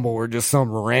see a Rumble where just some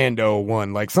rando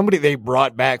won. Like somebody they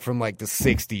brought back from like the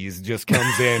 60s just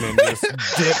comes in and just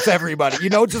dips everybody.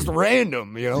 Just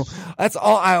random, That's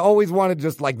all I always wanted,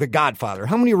 just like the Godfather.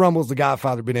 How many Rumbles the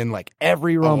Godfather been in? Like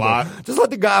every Rumble. lot. Just let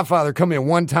the Godfather come in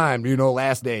one time,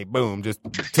 last day, boom, just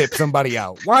tip somebody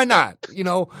out. Why not?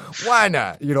 Why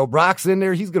not? Brock's in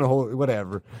there, he's going to hold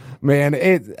whatever. Man,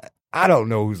 I don't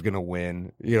know who's going to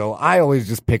win. I always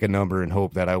just pick a number and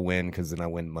hope that I win because then I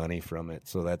win money from it.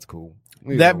 So that's cool.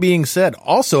 That being said,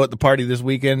 also at the party this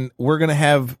weekend, we're going to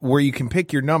have where you can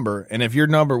pick your number. And if your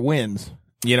number wins,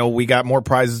 we got more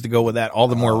prizes to go with that. All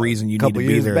the more reason you need to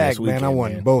be there back, this weekend. Man, I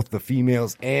won both the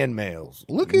females and males.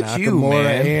 Look at you, Nakamura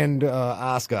man. And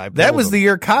Asuka. That was the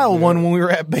year Kyle won when we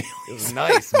were at Bailey's. It was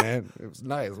nice, man. It was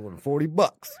nice. I won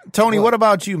 $40. Tony, what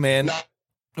about you, man?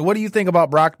 What do you think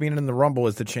about Brock being in the Rumble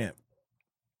as the champ?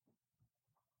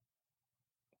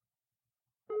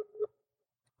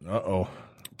 Uh-oh.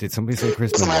 Did somebody say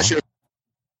Chris listen, last Benoit?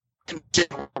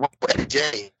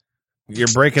 year, You're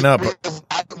breaking up.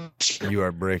 You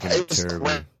are breaking it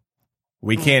terribly.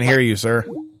 We can't hear you, sir.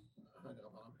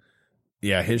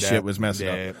 Yeah, his shit was messing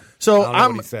up. So I don't know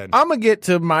what he said. I'm gonna get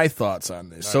to my thoughts on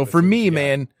this. So for me,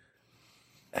 man,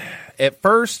 at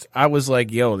first I was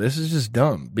like, "Yo, this is just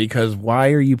dumb." Because why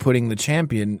are you putting the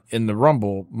champion in the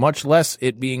Rumble? Much less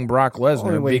it being Brock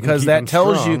Lesnar, because that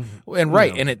tells you,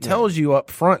 and it tells you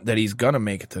up front that he's gonna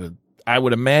make it to the. I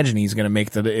would imagine he's gonna make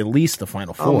it to at least the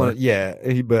final four.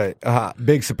 But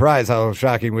big surprise. How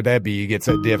shocking would that be? He gets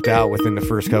diffed out within the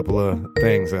first couple of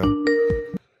things.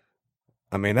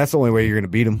 I mean, that's the only way you're going to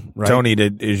beat him, right? Tony,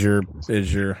 is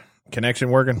your connection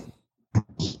working?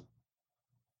 I'm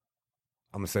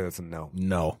gonna say that's a no.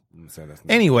 No. I'm gonna say that's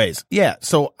no. Anyways, yeah.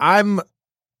 So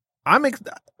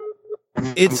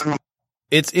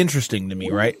it's interesting to me,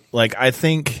 right? Like I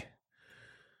think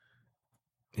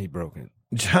he broke it.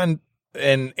 John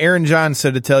and Aaron John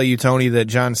said to tell you, Tony, that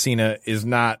John Cena is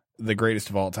not the greatest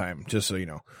of all time. Just so you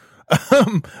know.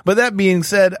 But that being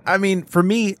said, I mean, for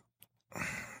me.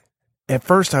 At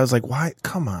first, I was like, why?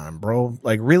 Come on, bro.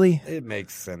 Like, really? It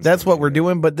makes sense. That's what we're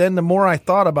doing. But then the more I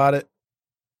thought about it,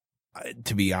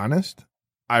 to be honest,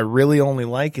 I really only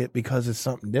like it because it's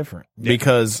something different. Yeah.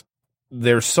 Because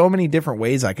there's so many different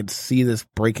ways I could see this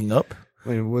breaking up. I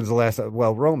mean, what was the last?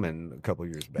 Well, Roman a couple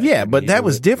years back. Yeah, but that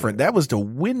was different. That was to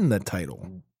win the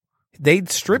title. They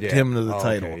stripped him of the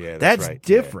title. Okay, yeah, that's right.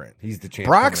 different. Yeah. He's the champion.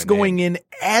 Brock's going in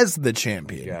as the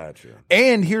champion. Gotcha.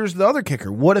 And here's the other kicker.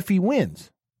 What if he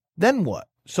wins? Then what?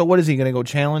 So what is he going to go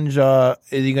challenge? Is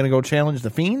he going to go challenge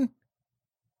the Fiend?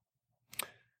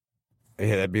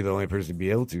 Yeah, that'd be the only person to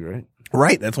be able to, right?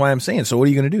 Right. That's why I'm saying. So what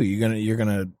are you going to do? You're going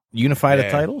to unify the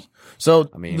titles? So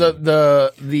I mean,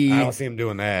 the I don't see him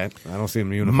doing that. I don't see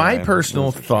him unifying. My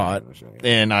personal thought,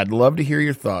 and I'd love to hear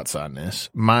your thoughts on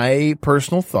this. My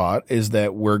personal thought is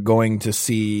that we're going to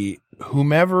see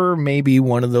whomever may be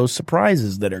one of those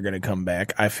surprises that are going to come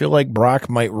back. I feel like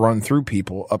Brock might run through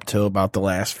people up to about the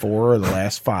last 4 or the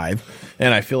last 5.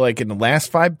 And I feel like in the last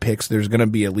 5 picks, there's going to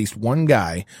be at least one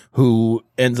guy who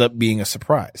ends up being a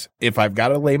surprise. If I've got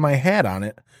to lay my hat on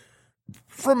it,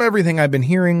 from everything I've been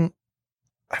hearing,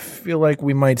 I feel like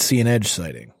we might see an Edge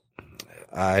sighting.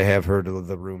 I have heard of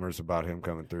the rumors about him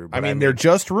coming through. But I mean, they're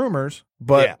just rumors,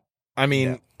 but yeah. I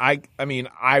mean, yeah.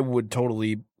 I would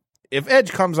totally, if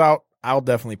Edge comes out, I'll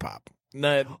definitely pop.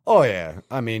 Oh yeah,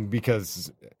 I mean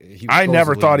because I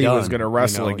never thought he was going to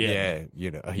wrestle again.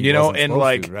 Yeah, and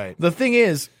like right. The thing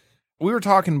is, we were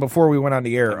talking before we went on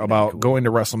the air about going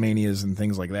to WrestleManias and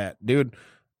things like that, dude.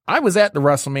 I was at the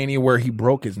WrestleMania where he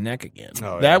broke his neck again.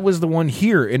 Oh, yeah. That was the one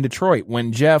here in Detroit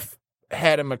when Jeff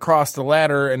had him across the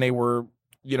ladder and they were,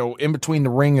 in between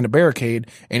the ring and the barricade,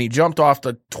 and he jumped off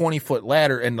the 20-foot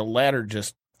ladder and the ladder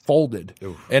just folded,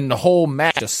 and the whole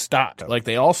match just stopped. Like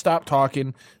they all stopped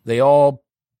talking. They all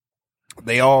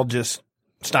just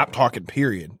stopped talking.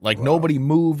 Period. Like nobody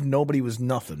moved. Nobody was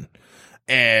nothing.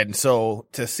 And so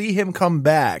to see him come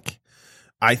back,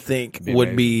 I think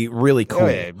would be really cool. Oh,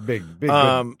 yeah. Big,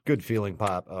 good feeling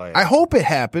pop. Oh, yeah. I hope it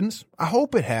happens.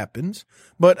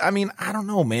 But I mean, I don't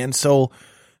know, man. So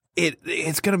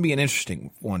it's going to be an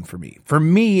interesting one for me. For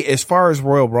me, as far as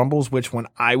Royal Rumbles, which one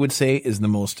I would say is the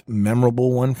most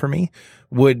memorable one for me,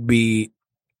 would be,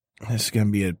 this is going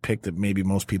to be a pick that maybe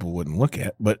most people wouldn't look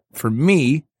at, but for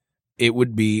me, it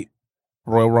would be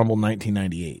Royal Rumble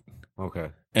 1998.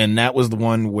 Okay. And that was the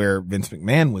one where Vince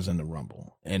McMahon was in the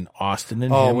Rumble, and Austin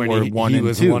and him were 1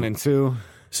 and 2. 1 and 2.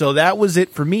 So that was it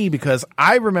for me, because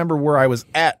I remember where I was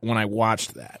at when I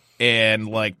watched that. And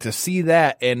like to see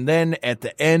that, and then at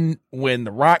the end when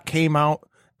The Rock came out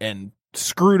and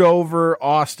screwed over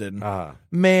Austin,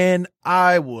 man,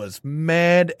 I was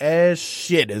mad as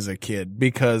shit as a kid,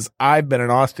 because I've been an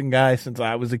Austin guy since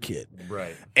I was a kid.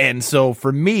 Right. And so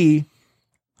for me,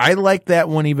 I like that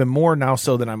one even more now,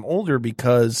 so that I'm older,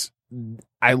 because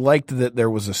I liked that there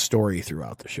was a story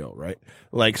throughout the show, right?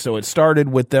 Like, so it started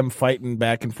with them fighting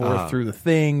back and forth through the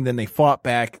thing. Then they fought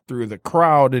back through the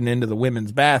crowd and into the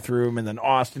women's bathroom. And then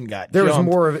Austin got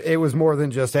jumped. It was more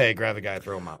than just, hey, grab the guy,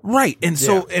 throw him out. Right. And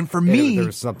so, and for me, there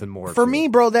was something more. For me,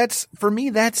 bro, that's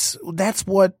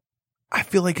what I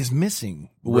feel like is missing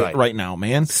right now,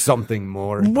 man. Something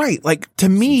more. Right. Like, to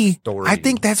me, I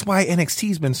think that's why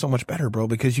NXT's been so much better, bro,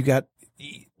 because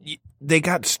they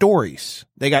got stories.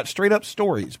 They got straight up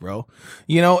stories, bro.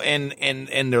 You know,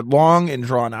 and they're long and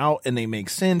drawn out, and they make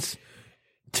sense.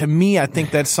 To me, I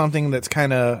think that's something that's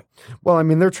kind of... Well, I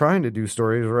mean, they're trying to do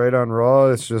stories right on Raw.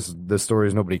 It's just the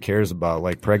stories nobody cares about,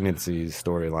 like pregnancy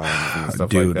storylines and stuff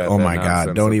Dude, like that. Oh my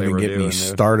God, don't even get me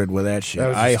started with that shit.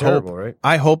 That was terrible, right?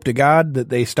 I hope to God that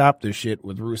they stop this shit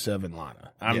with Rusev and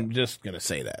Lana. I'm just going to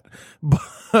say that.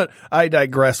 But I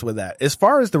digress with that. As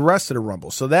far as the rest of the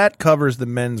Rumble, so that covers the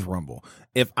men's Rumble.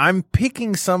 If I'm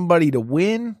picking somebody to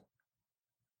win,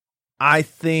 I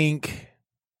think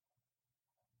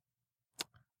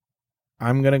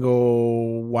I'm going to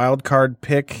go wild card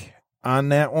pick on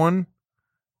that one.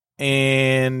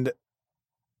 And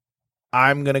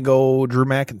I'm going to go Drew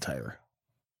McIntyre.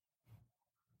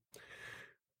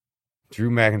 Drew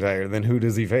McIntyre. Then who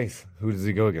does he face? Who does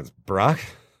he go against? Brock?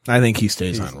 I think he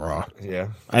stays on Raw. Yeah.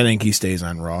 I think he stays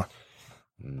on Raw.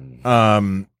 I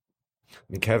mean,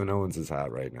 Kevin Owens is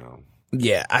hot right now.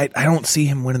 Yeah, I don't see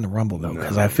him winning the Rumble, though,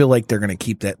 because I feel like they're going to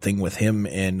keep that thing with him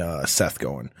and Seth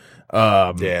going.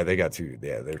 Yeah, they got too.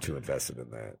 Yeah, they're too invested in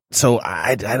that. So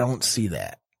I don't see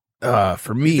that.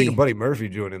 For me, I think of Buddy Murphy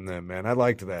joining them, man. I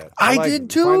liked that. I did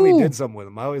too. Finally did something with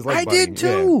him. I always liked Buddy. I did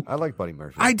too. Yeah, I like Buddy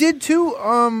Murphy. I did too.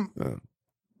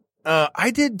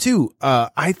 I did too.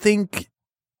 I think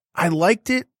I liked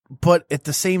it, but at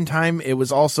the same time, it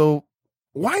was also,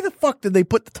 why the fuck did they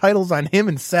put the titles on him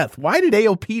and Seth? Why did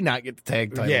AOP not get the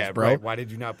tag titles, bro? Right. Why did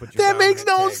you not put your That makes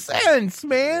no sense,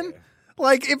 man. Yeah.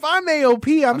 Like, if I'm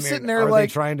AOP, I'm sitting there are like...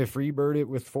 they trying to freebird it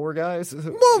with 4 guys?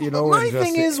 Well, my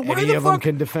thing is, why the of them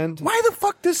can defend? Why the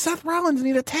fuck does Seth Rollins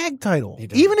need a tag title?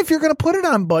 Even if you're going to put it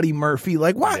on Buddy Murphy,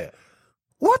 like, why? Yeah.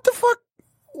 What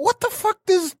the fuck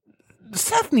does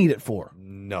Seth need it for?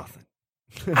 Nothing.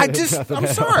 I'm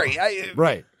sorry.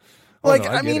 Right. Like,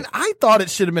 I mean, I thought it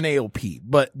should have been AOP,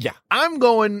 but yeah, if I'm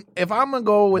going to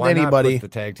go with anybody. Why not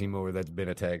put the tag team over that's been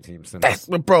a tag team since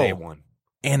day one?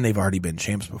 And they've already been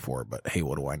champs before, but hey,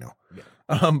 what do I know?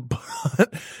 Yeah.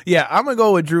 But yeah, I'm going to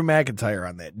go with Drew McIntyre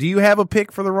on that. Do you have a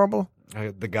pick for the Rumble?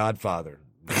 The Godfather.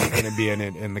 He's going to be in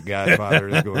it, and the Godfather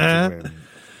is going to win.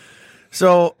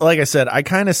 So, like I said, I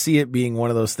kind of see it being one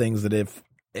of those things that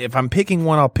if I'm picking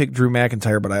one, I'll pick Drew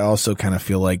McIntyre, but I also kind of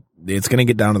feel like it's going to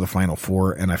get down to the final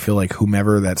 4, and I feel like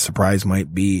whomever that surprise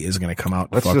might be is going to come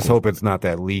out. Let's just hope it's not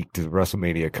that leaked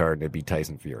WrestleMania card and it'd be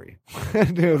Tyson Fury.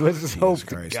 Dude, let's just hope.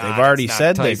 They've already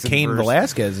said that Cain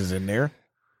Velasquez is in there.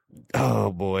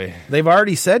 Oh, boy. They've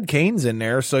already said Kane's in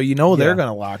there, so they're going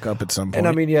to lock up at some point. And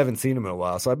I mean, you haven't seen him in a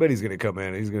while, so I bet he's going to come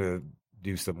in. He's going to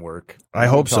do some work. I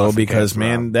hope so, because,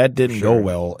 man, that didn't go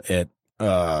well at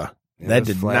that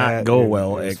did not go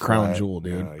well at Crown Jewel,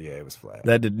 dude. Yeah, it was flat.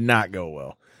 That did not go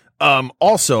well.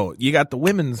 Also, you got the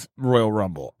women's Royal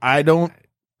Rumble. I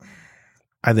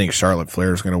think Charlotte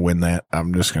Flair is going to win that. I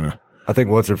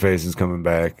think What's-Her-Face is coming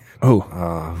back. Who?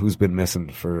 Who's been missing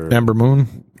for... Ember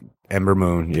Moon? Ember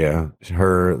Moon, yeah.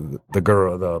 The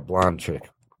girl, the blonde chick.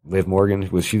 Liv Morgan,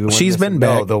 was she the one? She's been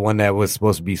back. No, the one that was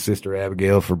supposed to be Sister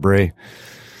Abigail for Bray.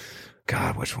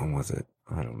 God, which one was it?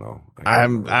 I don't know.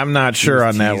 I'm not sure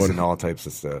on that one. And all types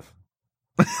of stuff.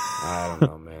 I don't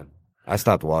know, man. I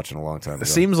stopped watching a long time ago. It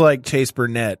seems like Chase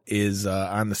Burnett is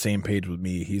on the same page with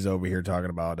me. He's over here talking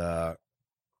about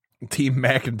Team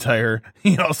McIntyre.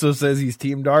 He also says he's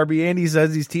Team Darby, and he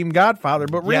says he's Team Godfather.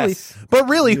 But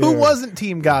really, who wasn't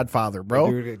Team Godfather,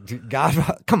 bro? Dude,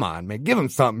 Godfather, come on, man, give him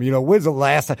something. When's the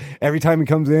last time? Every time he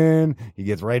comes in, he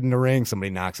gets right in the ring.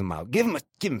 Somebody knocks him out. Give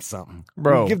him something,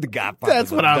 bro. Give the Godfather.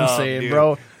 That's what I'm saying,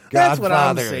 bro. That's what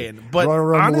I'm saying. But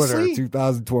honestly,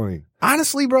 2020.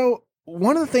 Honestly, bro,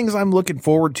 one of the things I'm looking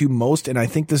forward to most, and I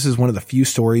think this is one of the few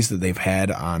stories that they've had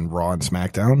on Raw and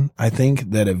SmackDown, I think,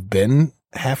 that have been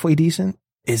halfway decent,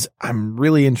 is I'm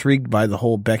really intrigued by the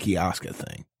whole Becky Asuka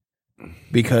thing.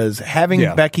 Because having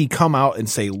Becky come out and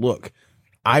say, look,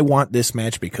 I want this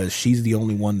match because she's the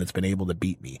only one that's been able to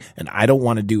beat me, and I don't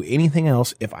want to do anything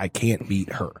else if I can't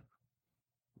beat her.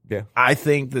 Yeah, I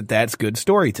think that that's good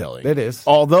storytelling. It is.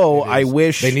 Although it is. I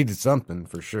wish they needed something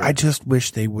for sure. I just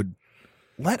wish they would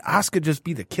let Asuka just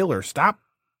be the killer. Stop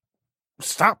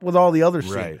with all the other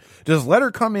shit. Right. Just let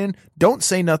her come in. Don't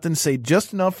say nothing. Say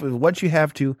just enough of what you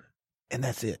have to, and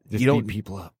that's it. Just you don't beat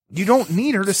people up. You don't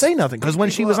need her to say nothing because when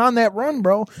she was on that run,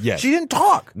 bro, she didn't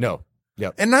talk. No.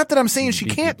 Yep. And not that I'm saying she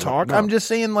can't talk. No. I'm just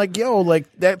saying, like,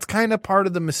 that's kind of part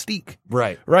of the mystique.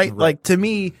 Right. Like, to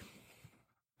me,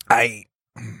 I'd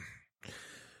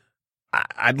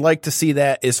like to see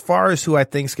that. As far as who I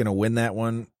think's going to win that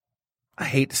one, I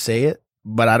hate to say it,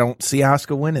 but I don't see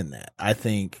Asuka winning that. I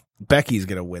think Becky's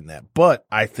going to win that. But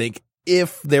I think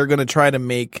if they're going to try to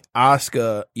make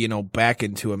Asuka, back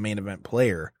into a main event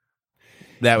player,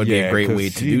 that would be a great way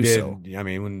to do so. I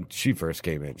mean, when she first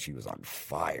came in, she was on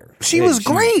fire. She was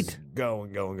great.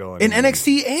 Going. In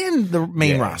NXT and the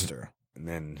main roster. And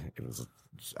then it was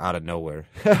out of nowhere,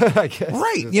 I guess.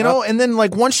 Right. And then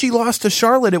like once she lost to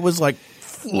Charlotte, it was like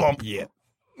flump. Yeah.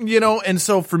 And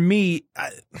so for me,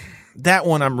 that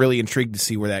one, I'm really intrigued to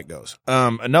see where that goes.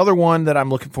 Another one that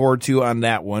I'm looking forward to on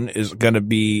that one is going to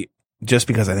be, just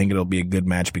because I think it'll be a good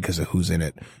match because of who's in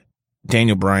it,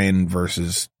 Daniel Bryan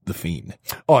versus The Fiend.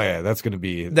 Oh yeah, that's going to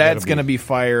be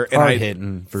fire. And I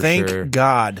hitting for thank sure.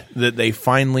 God that they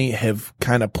finally have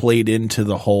kind of played into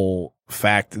the whole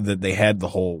fact that they had the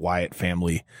whole Wyatt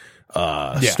family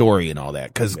story and all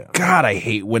that. Because God, I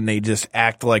hate when they just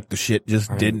act like the shit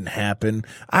just didn't happen.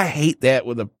 I hate that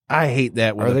with Are they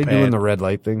doing the red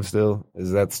light thing still?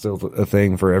 Is that still a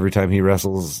thing for every time he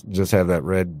wrestles? Just have that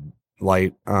red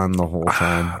light on the whole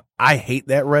time. I hate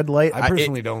that red light. I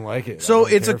personally don't like it. So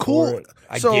it's a cool.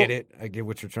 I get it. I get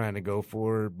what you're trying to go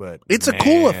for, but it's a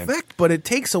cool effect. But it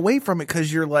takes away from it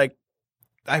because you're like,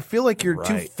 I feel like you're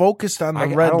too focused on the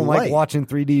red light. I don't like watching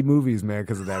 3D movies, man,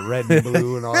 because of that red and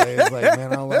blue and all that. It's like,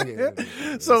 man, I don't like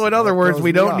it. So in other words,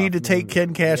 we don't need to take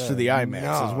Ken Cash to the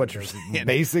IMAX, is what you're saying.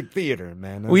 Basic theater,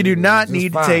 man. We do not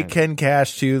need to take Ken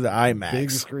Cash to the IMAX.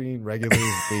 Big screen, regular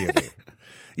theater.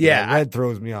 Yeah, red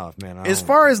throws me off, man. As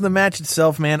far as the match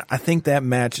itself, man, I think that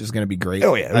match is going to be great.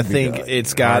 Oh yeah, I think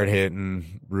it's got hard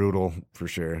hitting, brutal for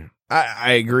sure.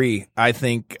 I agree. I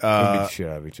think beat the shit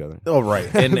out of each other. Oh right,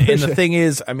 and the thing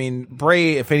is, I mean,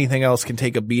 Bray, if anything else, can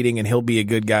take a beating, and he'll be a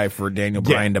good guy for Daniel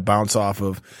Bryan to bounce off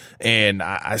of. And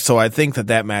so I think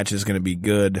that match is going to be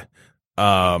good.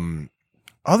 Other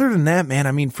than that, man,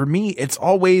 I mean, for me, it's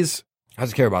always. I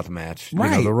just care about the match,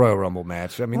 right? The Royal Rumble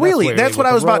match. I mean, really, that's what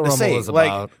I was about to say.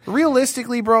 Like,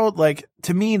 realistically, bro, like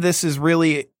to me, this is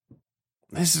really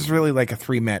like a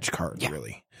 3-match card. Yeah.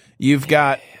 Really, you've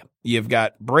got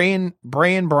Bray and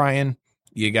Bryan.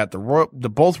 You got the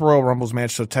both Royal Rumbles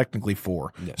match, so technically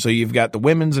 4. Yeah. So you've got the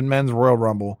women's and men's Royal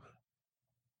Rumble,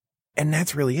 and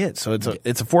that's really it. So it's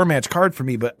a 4-match card for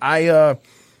me. But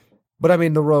But I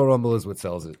mean, the Royal Rumble is what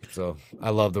sells it. So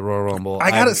I love the Royal Rumble. I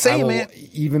gotta say, man,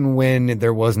 even when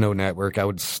there was no network, I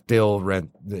would still rent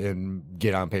and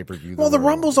get on pay-per-view. Well, the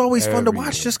Rumble's always fun to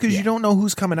watch just because you don't know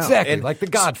who's coming out. Exactly, and like The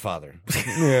Godfather.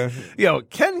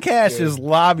 Ken Cash is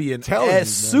lobbying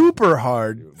super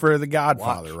hard for The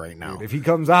Godfather right now. Dude, if he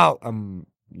comes out, I'm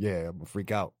gonna freak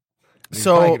out. He's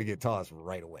so probably gonna get tossed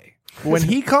right away. When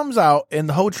he comes out and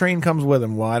the whole train comes with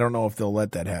him, well, I don't know if they'll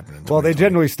let that happen. Well, they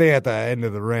generally stay at the end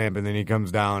of the ramp, and then he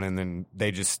comes down, and then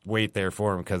they just wait there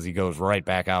for him because he goes right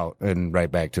back out and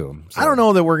right back to him. So. I don't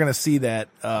know that we're going to see that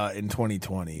in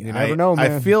 2020. You never know,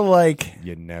 man. I feel like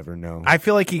you never know. I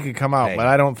feel like he could come out, but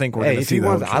I don't think we're going to see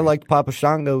that. I liked Papa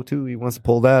Shango too. He wants to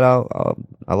pull that out.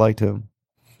 I liked him.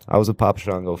 I was a Papa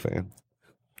Shango fan.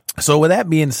 So with that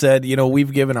being said,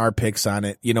 we've given our picks on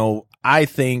it. I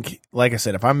think, like I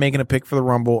said, if I'm making a pick for the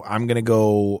Rumble, I'm going to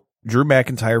go Drew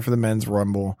McIntyre for the men's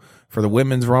Rumble. For the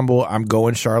women's Rumble, I'm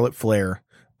going Charlotte Flair.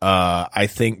 I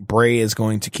think Bray is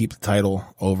going to keep the title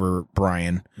over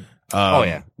Bryan.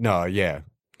 Yeah.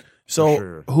 So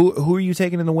sure. who are you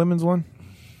taking in the women's one?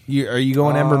 Are you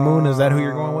going Ember Moon? Is that who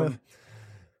you're going with?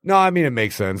 No, I mean, it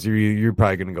makes sense. You're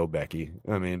probably going to go Becky.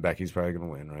 I mean, Becky's probably going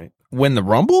to win, right? Win the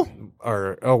Rumble?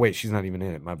 Or wait, she's not even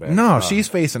in it. My bad. No, she's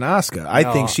facing Asuka.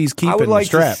 I think she's keeping I would like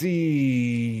the strap. to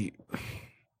see.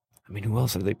 I mean, who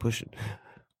else are they pushing?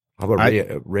 How about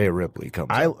Rhea Ripley comes?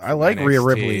 I like NXT, Rhea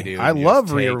Ripley. dude, I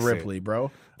love Rhea takes Ripley,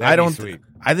 bro. That'd I be don't. sweet.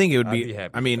 I think it would I'd be. be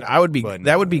happy I mean, with I would be. but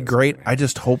That would be no, great. I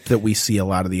just hope that we see a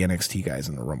lot of the NXT guys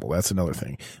in the Rumble. That's another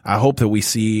thing. I hope that we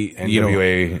see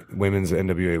NWA women's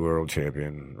NWA World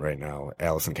Champion right now.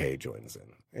 Allison Kay joins in.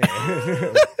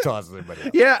 Tosses everybody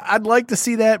out. Yeah, I'd like to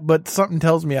see that, but something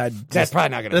tells me That's probably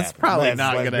not going to happen. That's probably Let's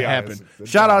not going to be happen.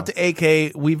 honest. Shout out to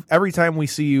AK. Every time we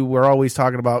see you, we're always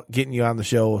talking about getting you on the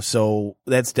show, so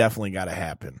that's definitely got to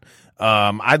happen.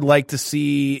 I'd like to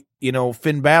see,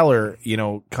 Finn Balor,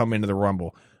 come into the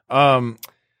Rumble.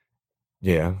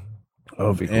 Yeah.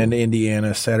 And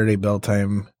Indiana, Saturday bell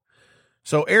time.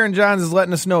 So Aaron Johns is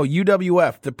letting us know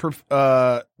UWF,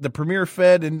 the premier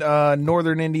fed in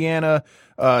northern Indiana,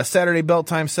 Saturday bell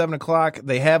time, 7:00.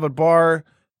 They have a bar.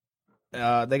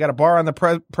 They got a bar on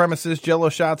the premises. Jello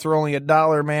shots are only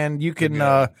 $1, man. You can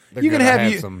I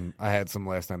had some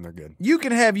last time. They're good. You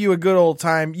can have you a good old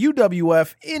time.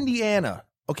 UWF, Indiana.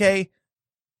 Okay.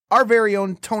 Our very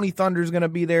own Tony Thunder is going to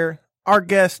be there. Our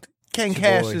guest Ken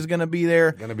Cash is going to be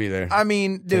there. Gonna be there. I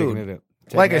mean, dude. Taking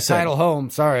like I that said, title home.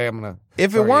 Sorry, I'm gonna.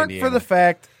 If it weren't for the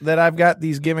fact that I've got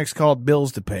these gimmicks called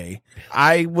bills to pay,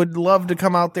 I would love to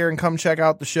come out there and come check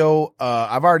out the show.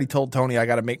 I've already told Tony I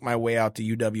got to make my way out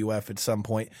to UWF at some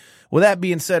point. With that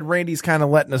being said, Randy's kind of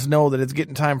letting us know that it's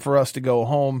getting time for us to go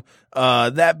home.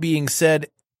 That being said,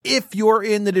 if you're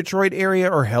in the Detroit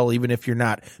area, or hell, even if you're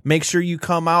not, make sure you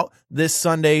come out this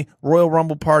Sunday. Royal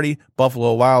Rumble Party,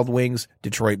 Buffalo Wild Wings,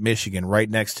 Detroit, Michigan, right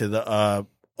next to the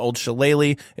Old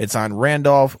Shillelagh. It's on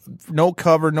Randolph. No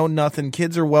cover, no nothing.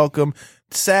 Kids are welcome.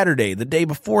 Saturday, the day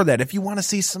before that, if you want to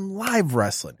see some live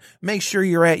wrestling, make sure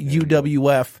you're at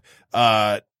UWF.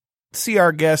 See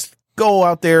our guest. Go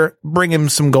out there, bring him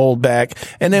some gold back.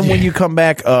 And then when you come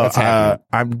back,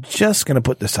 I'm just going to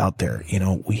put this out there.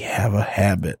 We have a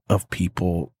habit of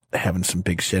people having some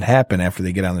big shit happen after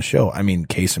they get on the show. I mean,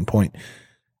 case in point,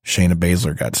 Shayna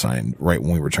Baszler got signed right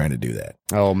when we were trying to do that.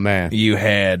 Oh, man. You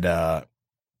had,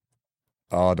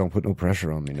 don't put no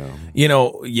pressure on me now.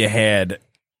 You had,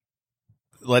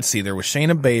 let's see, there was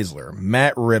Shayna Baszler,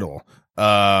 Matt Riddle.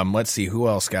 Let's see, who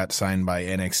else got signed by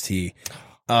NXT?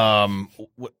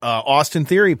 Austin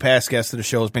Theory, past guest of the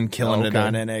show, has been killing it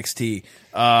on NXT.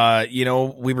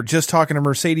 We were just talking to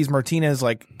Mercedes Martinez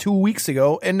like 2 weeks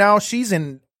ago, and now she's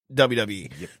in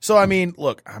WWE. Yep. So, I mean,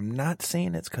 look, I'm not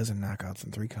saying it's because of knockouts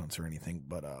and 3 counts or anything,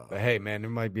 but hey, man, there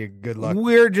might be a good luck.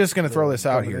 We're just going to throw this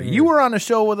out here. You were on a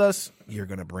show with us. You're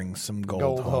going to bring some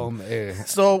gold home.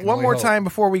 So, one more time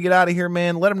before we get out of here,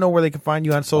 man, let them know where they can find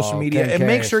you on social media. And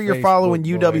make sure you're following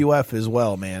UWF as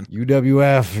well, man.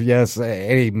 UWF, yes.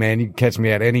 Hey, man, you can catch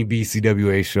me at any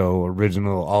BCWA show.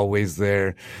 Original, always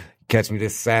there. Catch me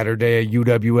this Saturday at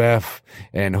UWF,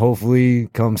 and hopefully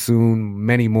come soon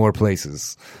many more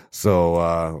places.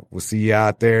 So we'll see you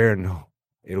out there, and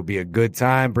it'll be a good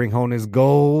time. Bring home this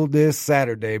gold this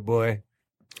Saturday, boy.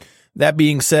 That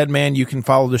being said, man, you can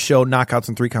follow the show Knockouts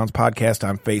and 3 Counts Podcast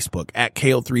on Facebook, at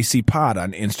KO3C Pod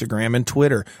on Instagram and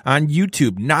Twitter, on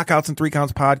YouTube, Knockouts and 3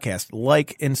 Counts Podcast.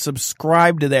 Like and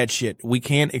subscribe to that shit. We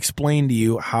can't explain to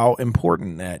you how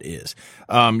important that is.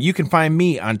 You can find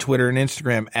me on Twitter and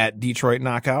Instagram at Detroit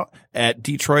Knockout, at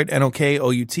Detroit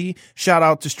NOKOUT. Shout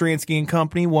out to Stransky and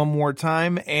Company one more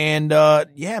time. And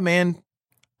yeah, man,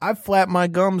 I've flapped my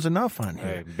gums enough on here.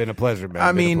 Hey, been a pleasure, man.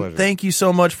 I mean, thank you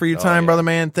so much for your time, brother,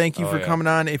 man. Thank you for coming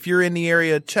on. If you're in the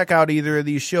area, check out either of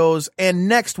these shows. And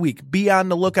next week, be on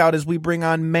the lookout as we bring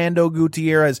on Mando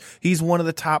Gutierrez. He's one of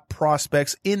the top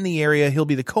prospects in the area. He'll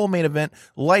be the co-main event.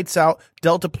 Lights Out,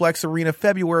 Deltaplex Arena,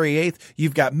 February 8th.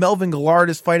 You've got Melvin Gillard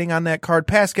is fighting on that card.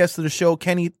 Past guest of the show,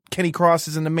 Kenny Cross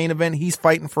is in the main event. He's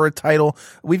fighting for a title.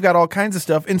 We've got all kinds of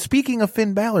stuff. And speaking of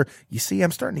Finn Balor, you see,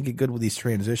 I'm starting to get good with these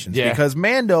transitions because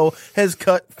Mando has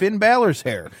cut Finn Balor's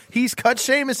hair. He's cut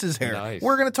Sheamus's hair. Nice.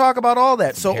 We're going to talk about all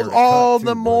that. So all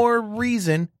the more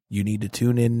reason you need to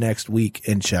tune in next week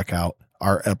and check out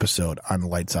our episode on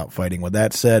Lights Out Fighting. With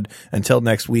that said, until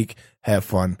next week, have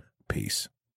fun. Peace.